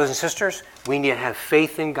 My brothers and sisters, we need to have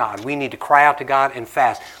faith in God. We need to cry out to God and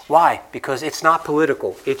fast. Why? Because it's not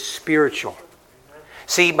political. It's spiritual.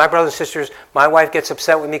 See, my brothers and sisters, my wife gets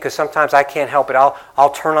upset with me because sometimes I can't help it. I'll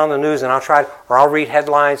turn on the news and I'll read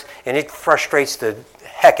headlines, and it frustrates the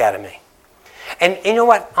heck out of me. And you know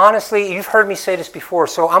what? Honestly, you've heard me say this before,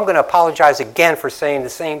 so I'm going to apologize again for saying the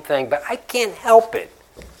same thing, but I can't help it.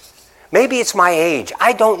 Maybe it's my age.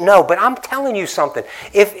 I don't know, but I'm telling you something.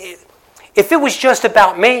 If it was just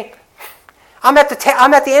about me, I'm at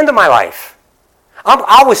the end of my life.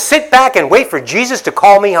 I would sit back and wait for Jesus to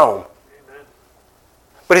call me home.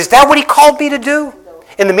 But is that what he called me to do?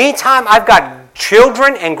 In the meantime, I've got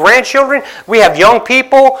children and grandchildren. We have young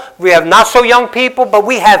people. We have not so young people, but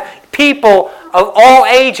we have people of all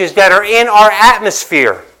ages that are in our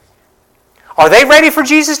atmosphere. Are they ready for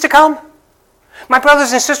Jesus to come? My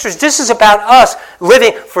brothers and sisters, this is about us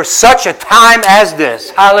living for such a time as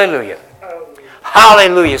this. Hallelujah.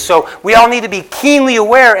 Hallelujah. So we all need to be keenly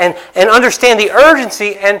aware and understand the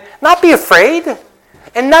urgency and not be afraid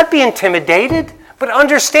and not be intimidated, but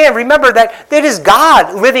understand, remember that it is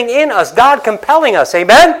God living in us, God compelling us.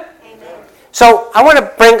 Amen? Amen. So I want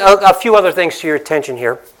to bring a few other things to your attention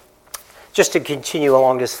here, just to continue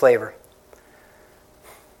along this flavor.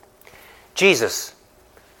 Jesus,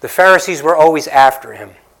 the Pharisees were always after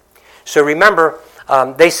him. So remember,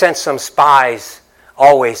 they sent some spies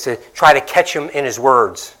always to try to catch him in his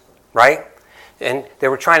words, right? And they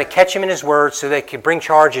were trying to catch him in his words so they could bring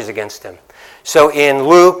charges against him. So in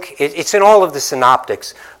Luke, it's in all of the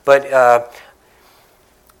synoptics, but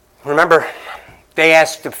remember, they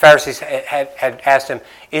asked, the Pharisees had asked him,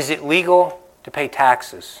 is it legal to pay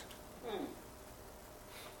taxes?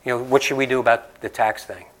 You know, what should we do about the tax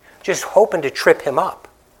thing? Just hoping to trip him up.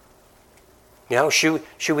 You know, should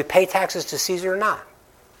we pay taxes to Caesar or not?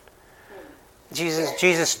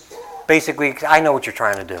 Jesus basically, I know what you're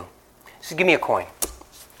trying to do. He said, give me a coin.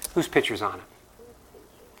 Whose picture's on it?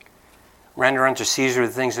 Render unto Caesar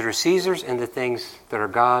the things that are Caesar's and the things that are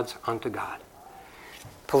God's unto God.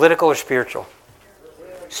 Political or spiritual?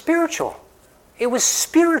 Spiritual. It was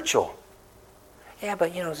spiritual. Yeah,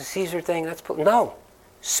 but you know, the Caesar thing, no.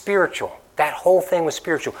 Spiritual. That whole thing was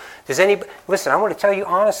spiritual. Listen, I want to tell you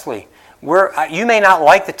honestly, you may not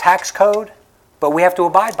like the tax code, but we have to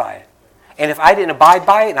abide by it. And if I didn't abide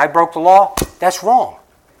by it and I broke the law, that's wrong.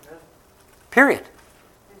 Period.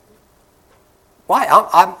 Why?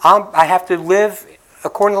 I have to live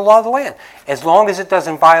according to the law of the land, as long as it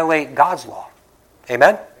doesn't violate God's law.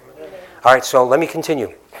 Amen? Amen. All right, so let me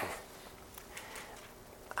continue.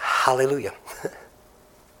 Hallelujah.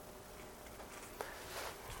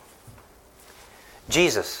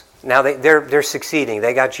 Jesus. Now they're succeeding.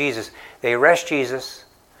 They got Jesus. They arrest Jesus.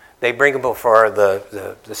 They bring him before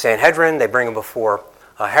the Sanhedrin. They bring him before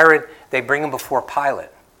Herod, they bring him before Pilate.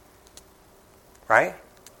 Right?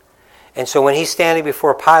 And so when he's standing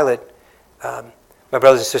before Pilate, my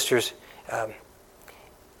brothers and sisters,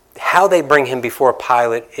 how they bring him before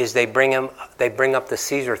Pilate is they bring up the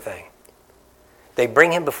Caesar thing. They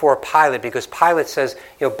bring him before Pilate because Pilate says,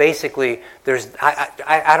 basically,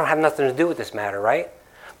 I don't have nothing to do with this matter, right?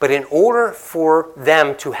 But in order for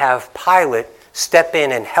them to have Pilate step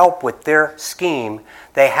in and help with their scheme,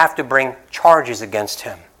 they have to bring charges against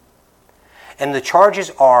him. And the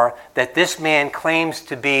charges are that this man claims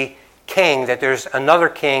to be king, that there's another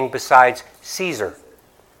king besides Caesar.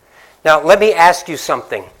 Now, let me ask you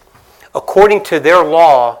something. According to their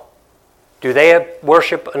law, do they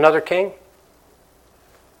worship another king?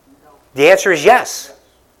 The answer is yes.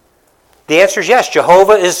 The answer is yes.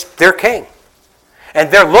 Jehovah is their king.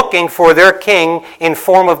 And they're looking for their king in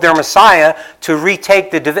form of their Messiah to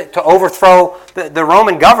to overthrow the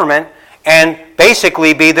Roman government and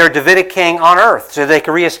basically be their Davidic king on earth so they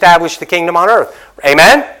can reestablish the kingdom on earth.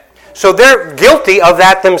 Amen? So they're guilty of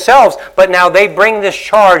that themselves, but now they bring this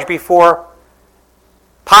charge before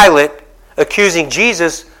Pilate, accusing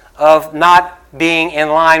Jesus of not being in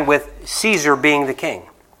line with Caesar being the king.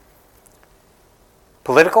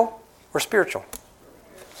 Political or spiritual?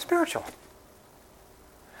 Spiritual.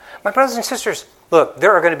 My brothers and sisters, look,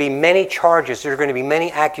 there are going to be many charges, there are going to be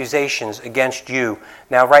many accusations against you.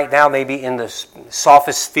 Now, right now, maybe in the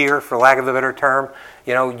sophist sphere, for lack of a better term,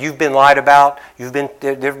 you've been lied about. I don't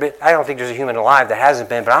think there's a human alive that hasn't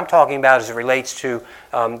been, but I'm talking about as it relates to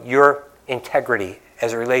your integrity,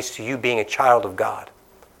 as it relates to you being a child of God.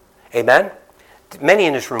 Amen? Many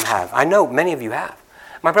in this room have. I know many of you have.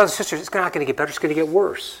 My brothers and sisters, it's not going to get better, it's going to get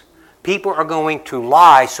worse. People are going to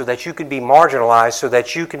lie so that you can be marginalized,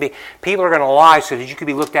 people are going to lie so that you can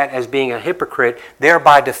be looked at as being a hypocrite,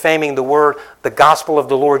 thereby defaming the gospel of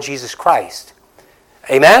the Lord Jesus Christ.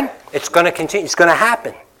 Amen? It's going to continue, it's going to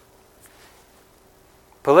happen.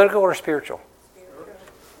 Political or spiritual?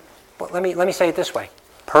 Well, let me say it this way.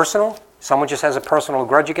 Personal, someone just has a personal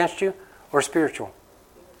grudge against you, or spiritual?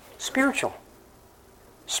 Spiritual.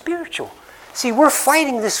 Spiritual. See, we're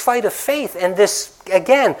fighting this fight of faith, and this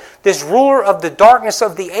ruler of the darkness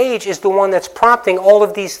of the age is the one that's prompting all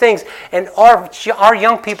of these things. And our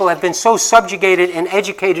young people have been so subjugated and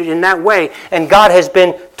educated in that way, and God has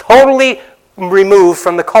been totally removed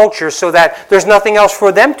from the culture so that there's nothing else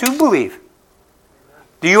for them to believe.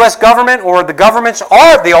 The U.S. government or the governments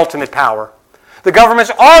are the ultimate power. The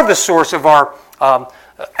governments are the source of our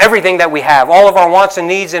everything that we have. All of our wants and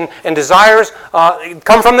needs and desires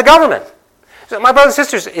come from the government. So my brothers and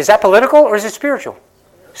sisters, is that political or is it spiritual?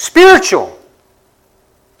 Spiritual.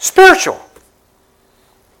 Spiritual.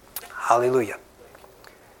 Hallelujah.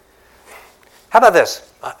 How about this?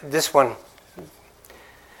 This one.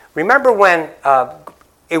 Remember when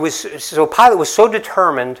Pilate was so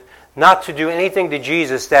determined not to do anything to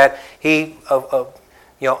Jesus that he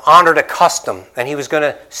honored a custom, and he was going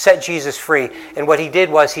to set Jesus free. And what he did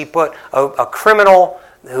was he put a criminal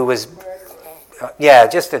who was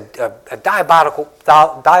just a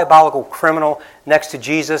diabolical criminal next to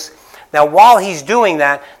Jesus. Now, while he's doing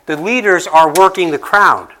that, the leaders are working the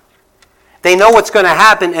crowd. They know what's going to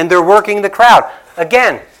happen, and they're working the crowd.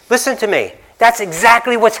 Again, listen to me. That's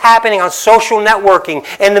exactly what's happening on social networking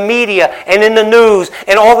and the media and in the news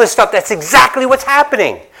and all this stuff. That's exactly what's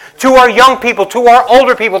happening. To our young people, to our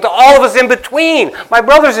older people, to all of us in between. My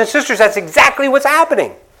brothers and sisters, that's exactly what's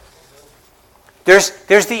happening. There's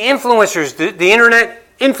the influencers, the internet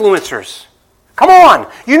influencers. Come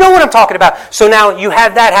on, you know what I'm talking about. So now you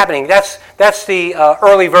have that happening. That's the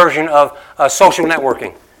early version of social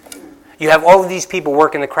networking. You have all of these people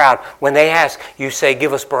working the crowd. When they ask, you say,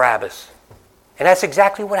 "Give us Barabbas," and that's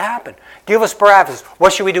exactly what happened. Give us Barabbas.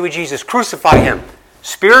 What should we do with Jesus? Crucify him.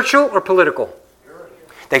 Spiritual or political?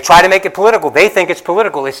 They try to make it political. They think it's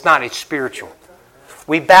political. It's not. It's spiritual.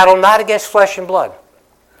 We battle not against flesh and blood.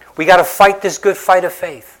 We got to fight this good fight of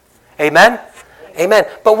faith. Amen? Amen.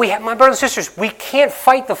 But my brothers and sisters, we can't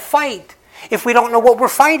fight the fight if we don't know what we're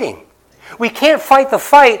fighting. We can't fight the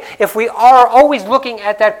fight if we are always looking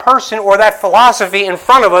at that person or that philosophy in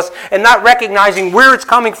front of us and not recognizing where it's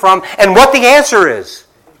coming from and what the answer is.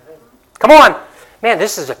 Come on. Man,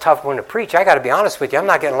 this is a tough one to preach. I got to be honest with you. I'm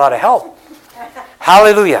not getting a lot of help.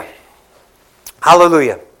 Hallelujah.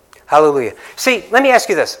 Hallelujah. Hallelujah. See, let me ask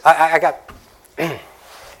you this. I got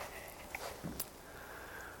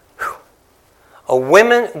a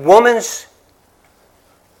woman's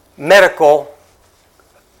medical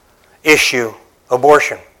issue,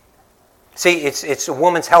 abortion. See, it's a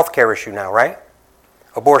woman's health care issue now, right?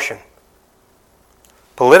 Abortion.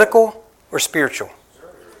 Political or spiritual?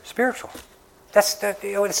 Spiritual.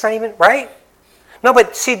 It's not even right. No,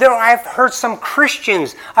 but see, I've heard some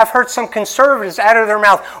Christians, I've heard some conservatives out of their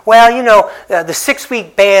mouth, well, the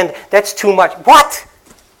 6-week ban, that's too much. What?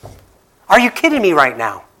 Are you kidding me right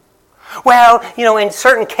now? Well, in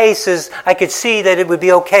certain cases, I could see that it would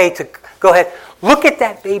be okay to go ahead. Look at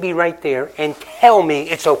that baby right there and tell me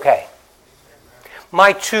it's okay.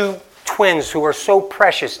 My 2 twins who are so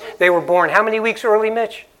precious, they were born how many weeks early,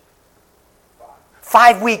 Mitch?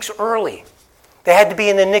 5 weeks early. They had to be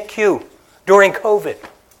in the NICU during COVID.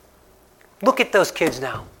 Look at those kids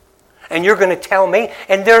now. And you're going to tell me,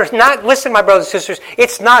 and there's not, listen, my brothers and sisters,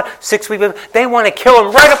 it's not 6 weeks. They want to kill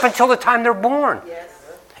them right up until the time they're born. Yes.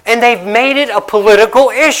 And they've made it a political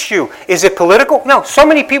issue. Is it political? No, so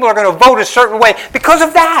many people are going to vote a certain way because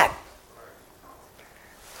of that.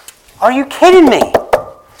 Are you kidding me?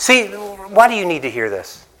 See, why do you need to hear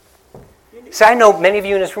this? See, I know many of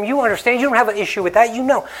you in this room, you understand, you don't have an issue with that, you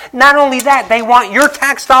know. Not only that, they want your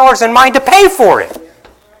tax dollars and mine to pay for it.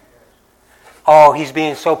 Oh, he's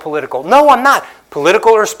being so political. No, I'm not.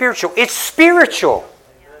 Political or spiritual? It's spiritual.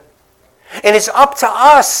 And it's up to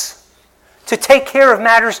us to take care of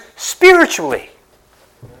matters spiritually.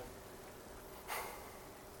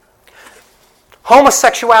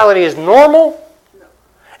 Homosexuality is normal,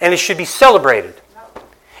 and it should be celebrated.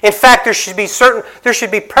 In fact, there should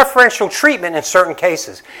be preferential treatment in certain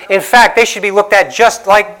cases. In fact, they should be looked at just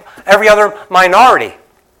like every other minority.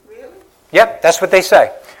 Really? Yep, that's what they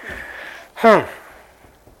say. My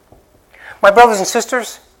brothers and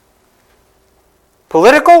sisters,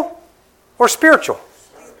 political or spiritual?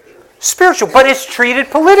 Spiritual, but it's treated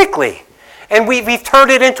politically. And we've turned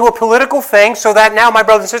it into a political thing so that now, my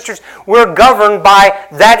brothers and sisters, we're governed by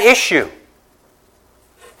that issue.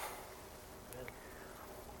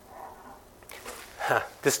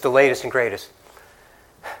 This is the latest and greatest.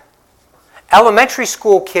 Elementary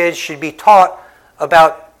school kids should be taught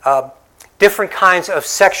about different kinds of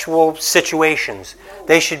sexual situations.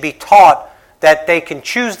 They should be taught that they can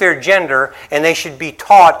choose their gender, and they should be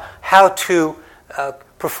taught how to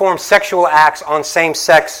perform sexual acts on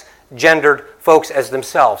same-sex gendered folks as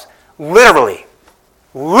themselves. Literally,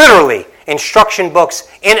 instruction books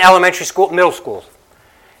in elementary school, middle schools.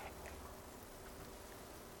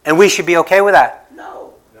 And we should be okay with that.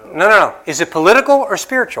 No. Is it political or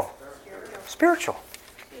spiritual? Spiritual.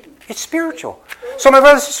 It's spiritual. So my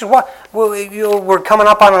brothers and sisters, we're coming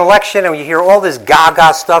up on an election and you hear all this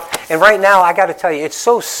gaga stuff. And right now, I got to tell you, it's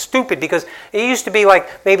so stupid because it used to be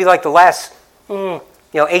maybe the last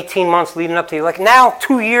 18 months leading up to now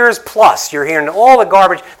 2 years plus. You're hearing all the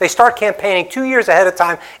garbage. They start campaigning 2 years ahead of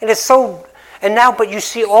time, and but you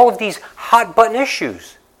see all of these hot button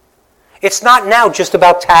issues. It's not now just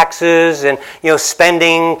about taxes and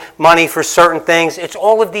spending money for certain things. It's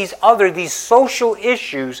all of these social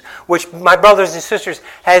issues, which, my brothers and sisters,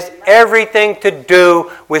 has everything to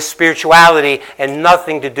do with spirituality and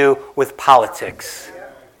nothing to do with politics.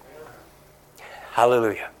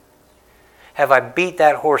 Hallelujah. Have I beat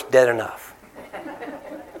that horse dead enough?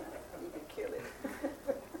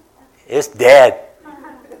 It's dead.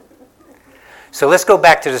 So let's go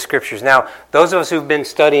back to the scriptures. Now, those of us who've been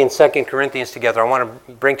studying 2 Corinthians together, I want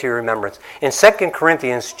to bring to your remembrance. In 2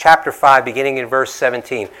 Corinthians chapter 5, beginning in verse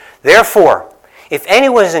 17, therefore, if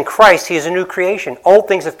anyone is in Christ, he is a new creation. Old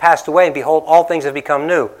things have passed away, and behold, all things have become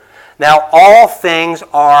new. Now, all things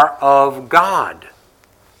are of God.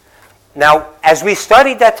 Now, as we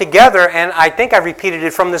studied that together, and I think I repeated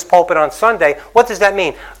it from this pulpit on Sunday, what does that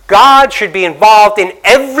mean? God should be involved in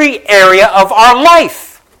every area of our life.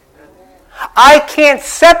 I can't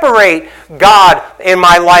separate God in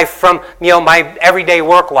my life from my everyday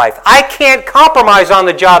work life. I can't compromise on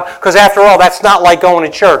the job because after all, that's not like going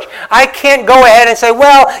to church. I can't go ahead and say,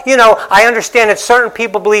 well, I understand that certain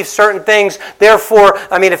people believe certain things. Therefore,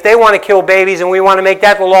 if they want to kill babies and we want to make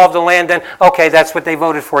that the law of the land, then okay, that's what they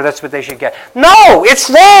voted for. That's what they should get. No, it's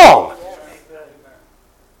wrong.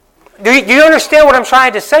 Do you understand what I'm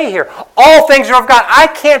trying to say here? All things are of God. I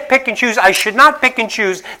can't pick and choose. I should not pick and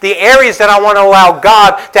choose the areas that I want to allow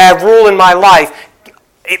God to have rule in my life.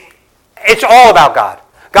 It's all about God.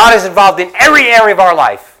 God is involved in every area of our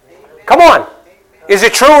life. Come on. Is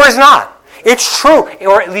it true or is it not? It's true,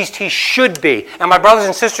 or at least he should be. And my brothers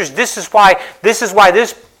and sisters, this is why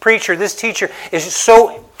this preacher, this teacher is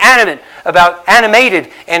so animated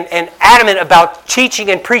and adamant about teaching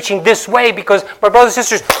and preaching this way, because my brothers and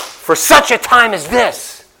sisters, for such a time as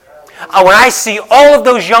this, when I see all of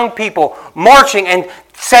those young people marching and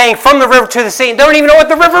saying from the river to the sea, they don't even know what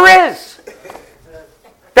the river is.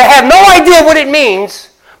 They have no idea what it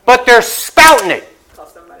means, but they're spouting it.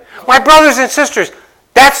 My brothers and sisters,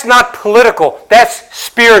 that's not political, that's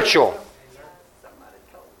spiritual.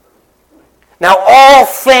 Now all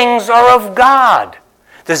things are of God.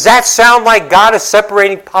 Does that sound like God is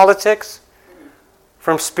separating politics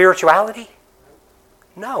from spirituality?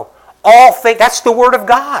 No. All things, that's the Word of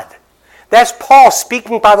God. That's Paul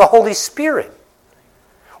speaking by the Holy Spirit.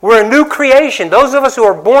 We're a new creation. Those of us who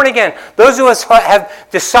are born again, those of us who have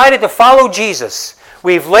decided to follow Jesus,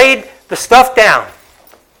 we've laid the stuff down.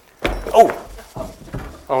 Oh,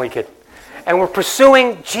 only kidding. And we're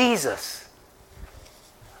pursuing Jesus.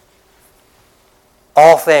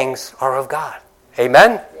 All things are of God.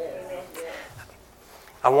 Amen?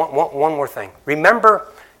 I want one more thing. Remember,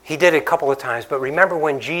 he did it a couple of times, but remember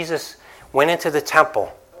when Jesus went into the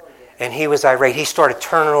temple and he was irate. He started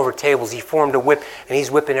turning over tables. He formed a whip, and he's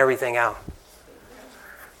whipping everything out.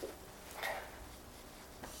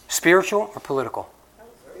 Spiritual or political?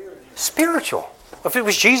 Spiritual. If it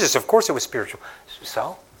was Jesus, of course it was spiritual.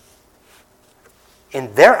 So,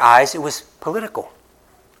 in their eyes, it was political.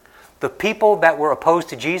 The people that were opposed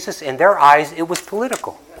to Jesus, in their eyes, it was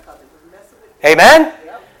political. Amen?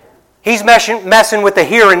 He's messing with the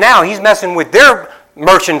here and now. He's messing with their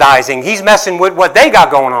merchandising. He's messing with what they got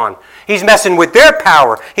going on. He's messing with their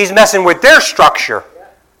power. He's messing with their structure.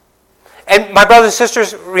 And my brothers and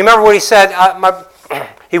sisters, remember what he said.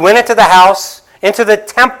 He went into the house, into the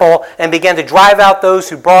temple, and began to drive out those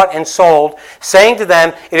who bought and sold, saying to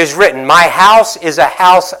them, "It is written, my house is a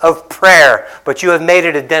house of prayer, but you have made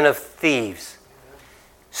it a den of thieves."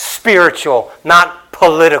 Spiritual, not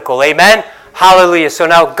political. Amen? Hallelujah. So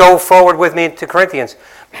now go forward with me to Corinthians.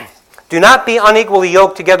 Do not be unequally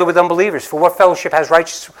yoked together with unbelievers. For what fellowship has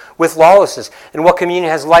righteousness with lawlessness? And what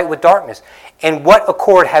communion has light with darkness? And what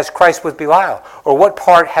accord has Christ with Belial? Or what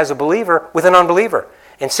part has a believer with an unbeliever?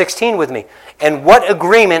 And 16 with me. And what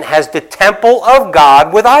agreement has the temple of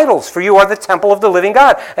God with idols? For you are the temple of the living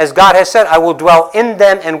God. As God has said, I will dwell in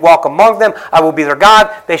them and walk among them. I will be their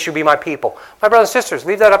God. They shall be my people. My brothers and sisters,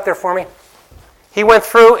 leave that up there for me. He went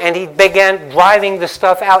through and he began driving the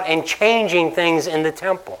stuff out and changing things in the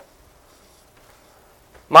temple.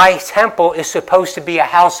 My temple is supposed to be a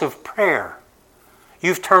house of prayer.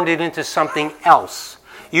 You've turned it into something else.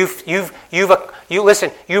 You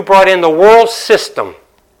listen, you brought in the world system.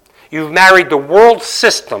 You've married the world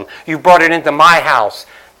system. You brought it into my house.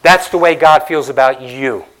 That's the way God feels about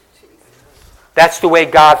you. That's the way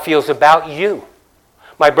God feels about you.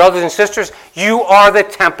 My brothers and sisters, you are the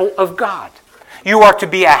temple of God. You are to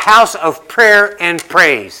be a house of prayer and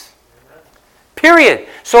praise. Period.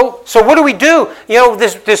 So what do we do? You know,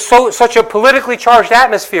 there's such a politically charged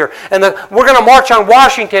atmosphere, and we're going to march on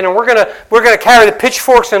Washington, and we're going to carry the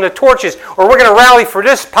pitchforks and the torches, or we're going to rally for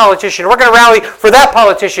this politician, or we're going to rally for that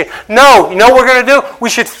politician. No, you know what we're going to do? We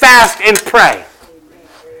should fast and pray.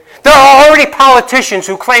 There are already politicians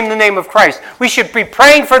who claim the name of Christ. We should be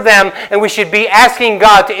praying for them, and we should be asking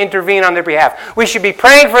God to intervene on their behalf. We should be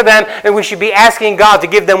praying for them, and we should be asking God to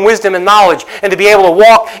give them wisdom and knowledge, and to be able to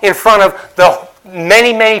walk in front of the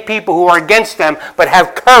many, many people who are against them, but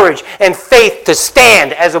have courage and faith to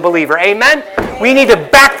stand as a believer. Amen? We need to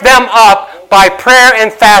back them up by prayer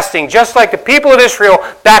and fasting, just like the people of Israel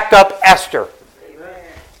backed up Esther.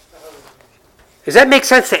 Does that make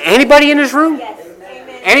sense to anybody in this room? Yes.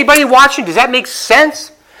 Anybody watching? Does that make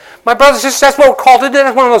sense? My brothers and sisters, that's what we're called to do.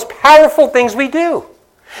 That's one of the most powerful things we do.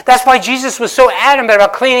 That's why Jesus was so adamant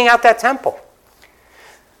about cleaning out that temple.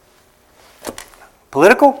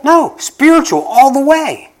 Political? No. Spiritual all the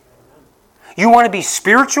way. You want to be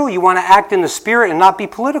spiritual? You want to act in the Spirit and not be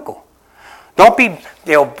political. Don't be,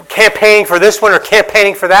 campaigning for this one or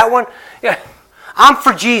campaigning for that one. Yeah. I'm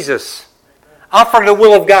for Jesus. I'm for the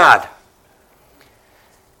will of God.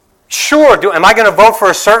 Sure, am I going to vote for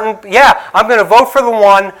a certain... Yeah, I'm going to vote for the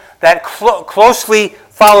one that closely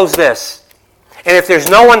follows this. And if there's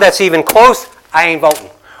no one that's even close, I ain't voting.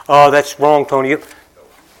 Oh, that's wrong, Tony. You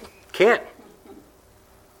can't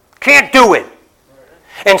do it.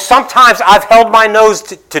 And sometimes I've held my nose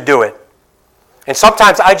to do it. And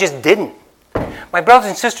sometimes I just didn't. My brothers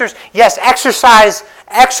and sisters, yes, exercise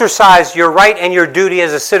your right and your duty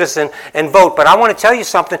as a citizen and vote. But I want to tell you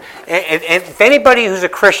something. If anybody who's a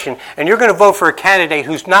Christian and you're going to vote for a candidate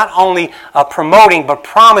who's not only promoting but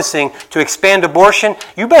promising to expand abortion,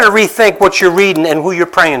 you better rethink what you're reading and who you're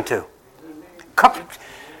praying to.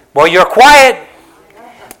 Well, you're quiet.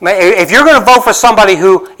 If you're going to vote for somebody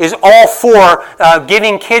who is all for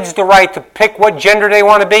giving kids the right to pick what gender they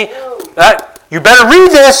want to be, you better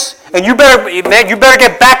read this, and you better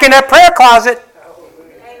get back in that prayer closet.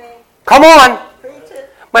 Come on.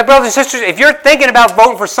 My brothers and sisters, if you're thinking about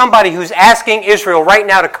voting for somebody who's asking Israel right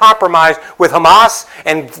now to compromise with Hamas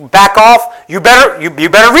and back off, you better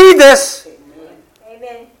read this.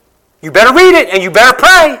 Amen. You better read it, and you better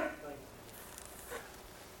pray.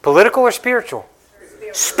 Political or spiritual?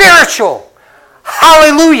 Spiritual.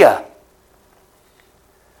 Hallelujah.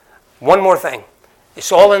 One more thing.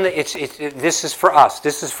 It's all in the. This is for us.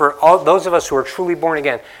 This is for all those of us who are truly born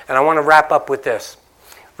again. And I want to wrap up with this.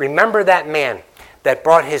 Remember that man that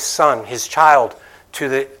brought his son, his child, to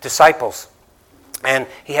the disciples, and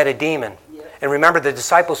he had a demon. And remember, the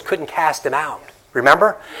disciples couldn't cast him out.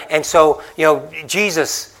 Remember? And so,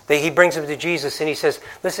 Jesus, he brings him to Jesus, and he says,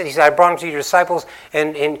 listen, he said, I brought him to your disciples,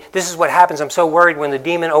 and this is what happens. I'm so worried when the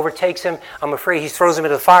demon overtakes him. I'm afraid. He throws him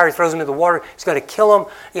into the fire. He throws him into the water. He's going to kill him.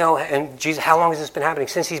 And Jesus, how long has this been happening?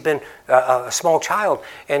 Since he's been a small child.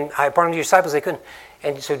 And I brought him to your disciples. They couldn't.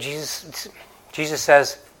 And so Jesus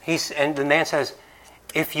says, and the man says,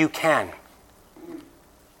 if you can.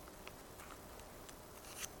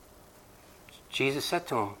 Jesus said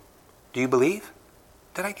to him, do you believe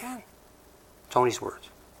that I can? Tony's words.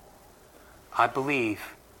 I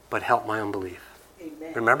believe, but help my unbelief.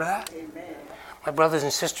 Amen. Remember that? Amen. My brothers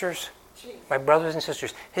and sisters,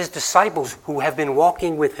 his disciples who have been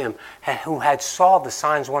walking with him, who had saw the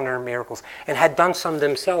signs, wonders, and miracles, and had done some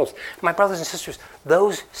themselves. My brothers and sisters,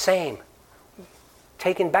 those same,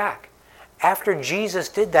 taken back. After Jesus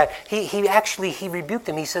did that, he rebuked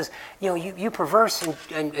them. He says, you perverse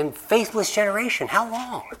and faithless generation, how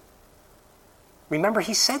long? Remember,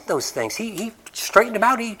 he said those things. He straightened them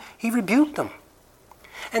out. He rebuked them.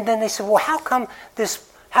 And then they said, well, how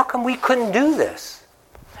come we couldn't do this?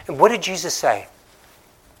 And what did Jesus say?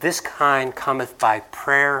 This kind cometh by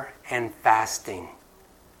prayer and fasting.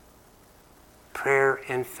 Prayer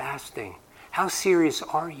and fasting. How serious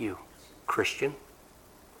are you, Christian,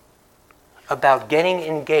 about getting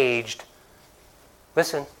engaged,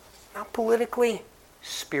 listen, not politically,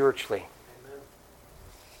 spiritually. Amen.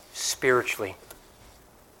 Spiritually.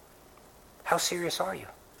 How serious are you?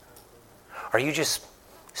 Are you just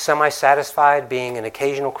semi-satisfied being an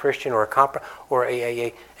occasional Christian or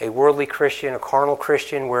a worldly Christian, a carnal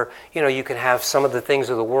Christian, where you can have some of the things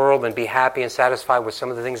of the world and be happy and satisfied with some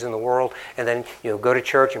of the things in the world, and then go to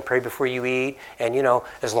church and pray before you eat, and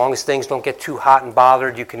as long as things don't get too hot and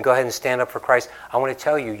bothered, you can go ahead and stand up for Christ. I want to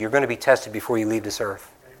tell you, you're going to be tested before you leave this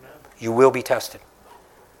earth. Amen. You will be tested.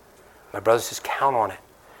 My brothers, just count on it,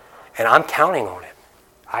 and I'm counting on it.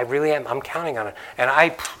 I really am. I'm counting on it. And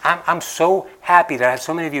I'm so happy that I have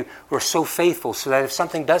so many of you who are so faithful, so that if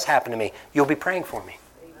something does happen to me, you'll be praying for me.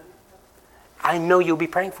 I know you'll be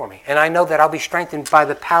praying for me. And I know that I'll be strengthened by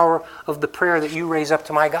the power of the prayer that you raise up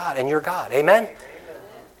to my God and your God. Amen? Amen.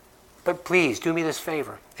 But please, do me this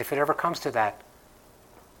favor. If it ever comes to that,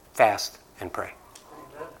 fast and pray.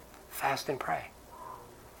 Amen. Fast and pray.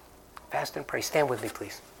 Fast and pray. Stand with me,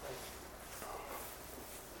 please.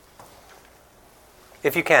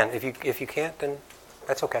 If you can. If you can't, then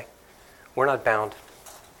that's okay. We're not bound.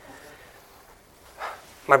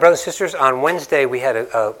 My brothers and sisters, on Wednesday we had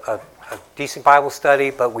a decent Bible study,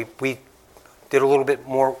 but we did a little bit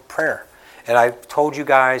more prayer. And I told you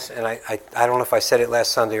guys, and I don't know if I said it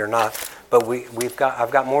last Sunday or not, but I've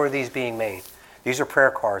got more of these being made. These are prayer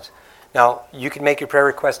cards. Now, you can make your prayer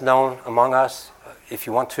request known among us if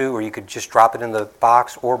you want to, or you could just drop it in the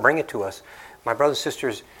box or bring it to us. My brothers and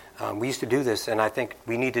sisters, we used to do this, and I think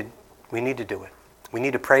we need to do it. We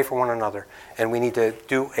need to pray for one another, and we need to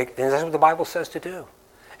do, and that's what the Bible says to do.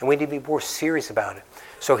 And we need to be more serious about it.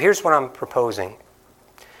 So here's what I'm proposing.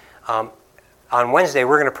 On Wednesday,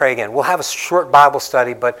 we're going to pray again. We'll have a short Bible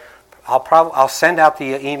study, but I'll send out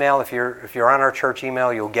the email. If you're on our church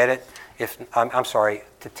email, you'll get it.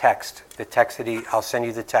 The text. I'll send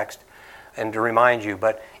you the text, and to remind you.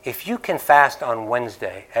 But if you can fast on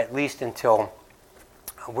Wednesday, at least until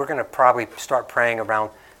we're going to probably start praying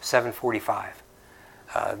around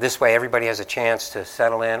 7:45. This way, everybody has a chance to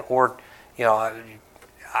settle in. Or, we'll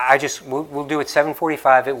do it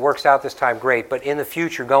 7:45. It works out this time, great. But in the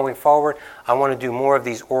future, going forward, I want to do more of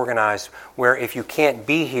these organized, where if you can't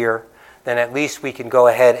be here, then at least we can go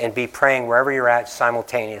ahead and be praying wherever you're at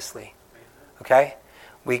simultaneously. Okay?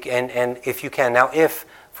 And if you can. Now, if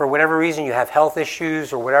for whatever reason you have health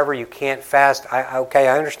issues or whatever, you can't fast, I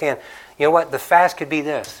understand. You know what? The fast could be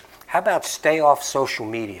this. How about stay off social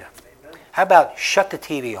media? How about shut the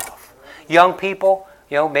TV off? Young people,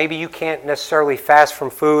 maybe you can't necessarily fast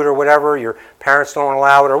from food or whatever. Your parents don't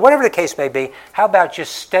allow it or whatever the case may be. How about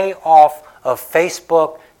just stay off of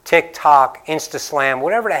Facebook, TikTok, Instaslam,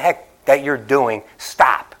 whatever the heck that you're doing,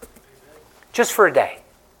 stop. Just for a day.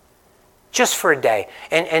 Just for a day.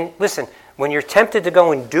 And listen, when you're tempted to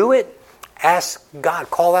go and do it, ask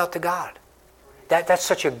God. Call out to God. That's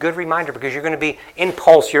such a good reminder, because you're going to be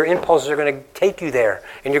impulse. Your impulses are going to take you there,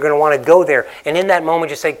 and you're going to want to go there. And in that moment,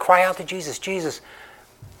 just say, cry out to Jesus,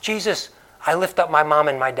 Jesus, I lift up my mom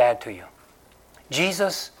and my dad to you.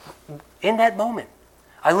 Jesus, in that moment,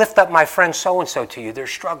 I lift up my friend so-and-so to you. They're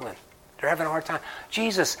struggling. They're having a hard time.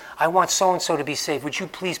 Jesus, I want so-and-so to be saved. Would you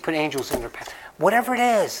please put angels in their path? Whatever it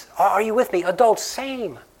is. Are you with me? Adults,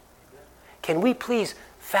 same. Can we please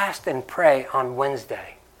fast and pray on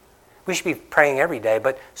Wednesday? We should be praying every day,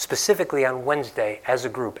 but specifically on Wednesday as a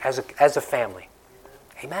group, as a family.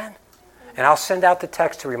 Amen? And I'll send out the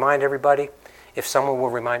text to remind everybody. If someone will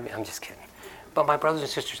remind me, I'm just kidding. But my brothers and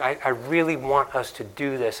sisters, I really want us to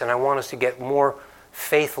do this, and I want us to get more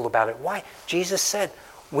faithful about it. Why? Jesus said,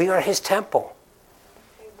 we are his temple.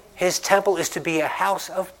 His temple is to be a house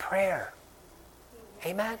of prayer.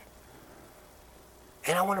 Amen?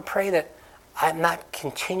 And I want to pray that I'm not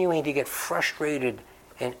continuing to get frustrated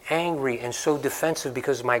and angry and so defensive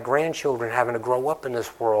because of my grandchildren having to grow up in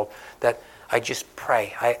this world, that I just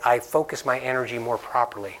pray. I focus my energy more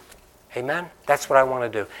properly. Amen? That's what I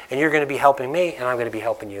want to do. And you're going to be helping me, and I'm going to be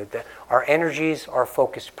helping you. That our energies are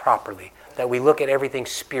focused properly. That we look at everything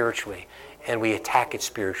spiritually, and we attack it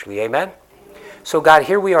spiritually. Amen? So God,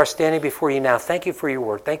 here we are standing before you now. Thank you for your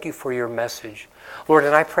word. Thank you for your message. Lord,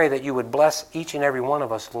 and I pray that you would bless each and every one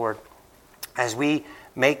of us, Lord, as we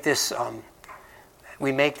make this, I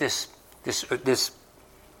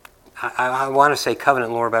want to say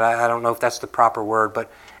covenant, Lord, but I don't know if that's the proper word,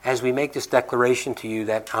 but as we make this declaration to you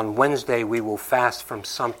that on Wednesday we will fast from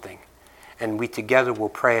something, and we together will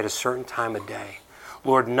pray at a certain time of day.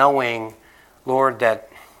 Lord, knowing, Lord, that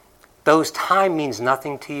those time means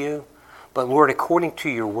nothing to you, but Lord, according to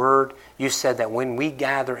your word, you said that when we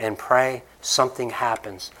gather and pray, something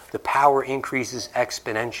happens. The power increases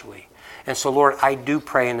exponentially. And so, Lord, I do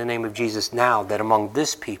pray in the name of Jesus now that among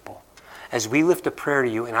this people, as we lift a prayer to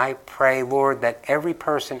you, and I pray, Lord, that every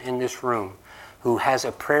person in this room who has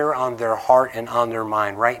a prayer on their heart and on their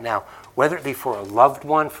mind right now, whether it be for a loved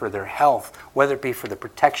one, for their health, whether it be for the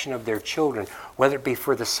protection of their children, whether it be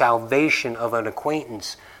for the salvation of an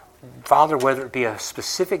acquaintance, Father, whether it be a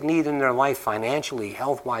specific need in their life, financially,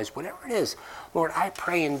 health-wise, whatever it is, Lord, I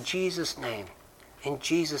pray in Jesus' name,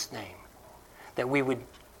 that we would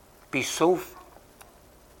be so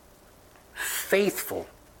faithful,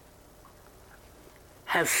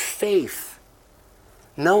 have faith,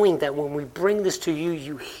 knowing that when we bring this to you,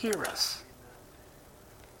 you hear us.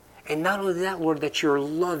 And not only that, Lord, that you're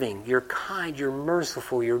loving, you're kind, you're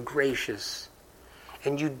merciful, you're gracious,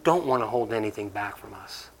 and you don't want to hold anything back from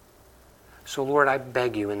us. So, Lord, I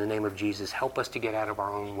beg you in the name of Jesus, help us to get out of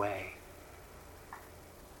our own way.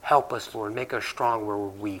 Help us, Lord, make us strong where we're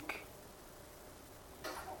weak.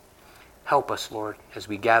 Help us, Lord, as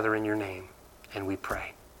we gather in your name and we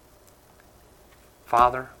pray.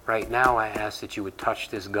 Father, right now I ask that you would touch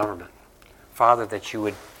this government. Father, that you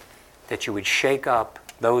would shake up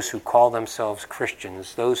those who call themselves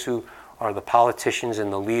Christians, those who are the politicians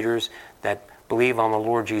and the leaders that believe on the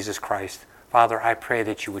Lord Jesus Christ. Father, I pray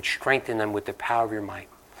that you would strengthen them with the power of your might.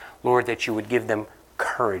 Lord, that you would give them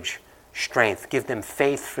courage, strength, give them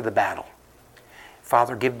faith for the battle.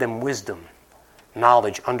 Father, give them wisdom,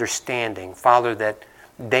 knowledge, understanding. Father, that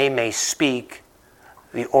they may speak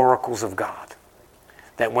the oracles of God.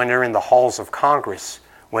 That when they're in the halls of Congress,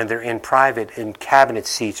 when they're in private, in cabinet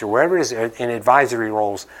seats, or wherever it is, in advisory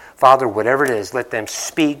roles, Father, whatever it is, let them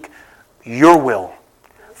speak your will.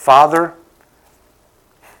 Father,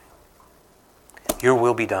 your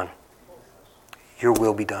will be done. Your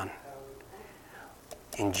will be done.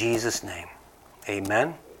 In Jesus' name,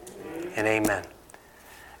 amen and amen.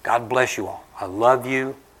 God bless you all. I love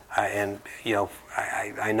you. I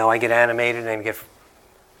know I get animated and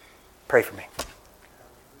pray for me.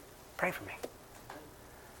 Pray for me.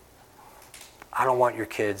 I don't want your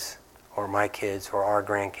kids or my kids or our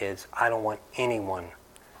grandkids. I don't want anyone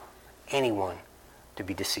to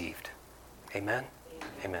be deceived. Amen?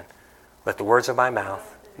 Amen. Let the words of my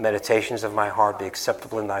mouth, meditations of my heart be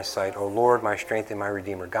acceptable in thy sight. O Lord, my strength and my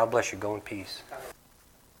Redeemer. God bless you. Go in peace.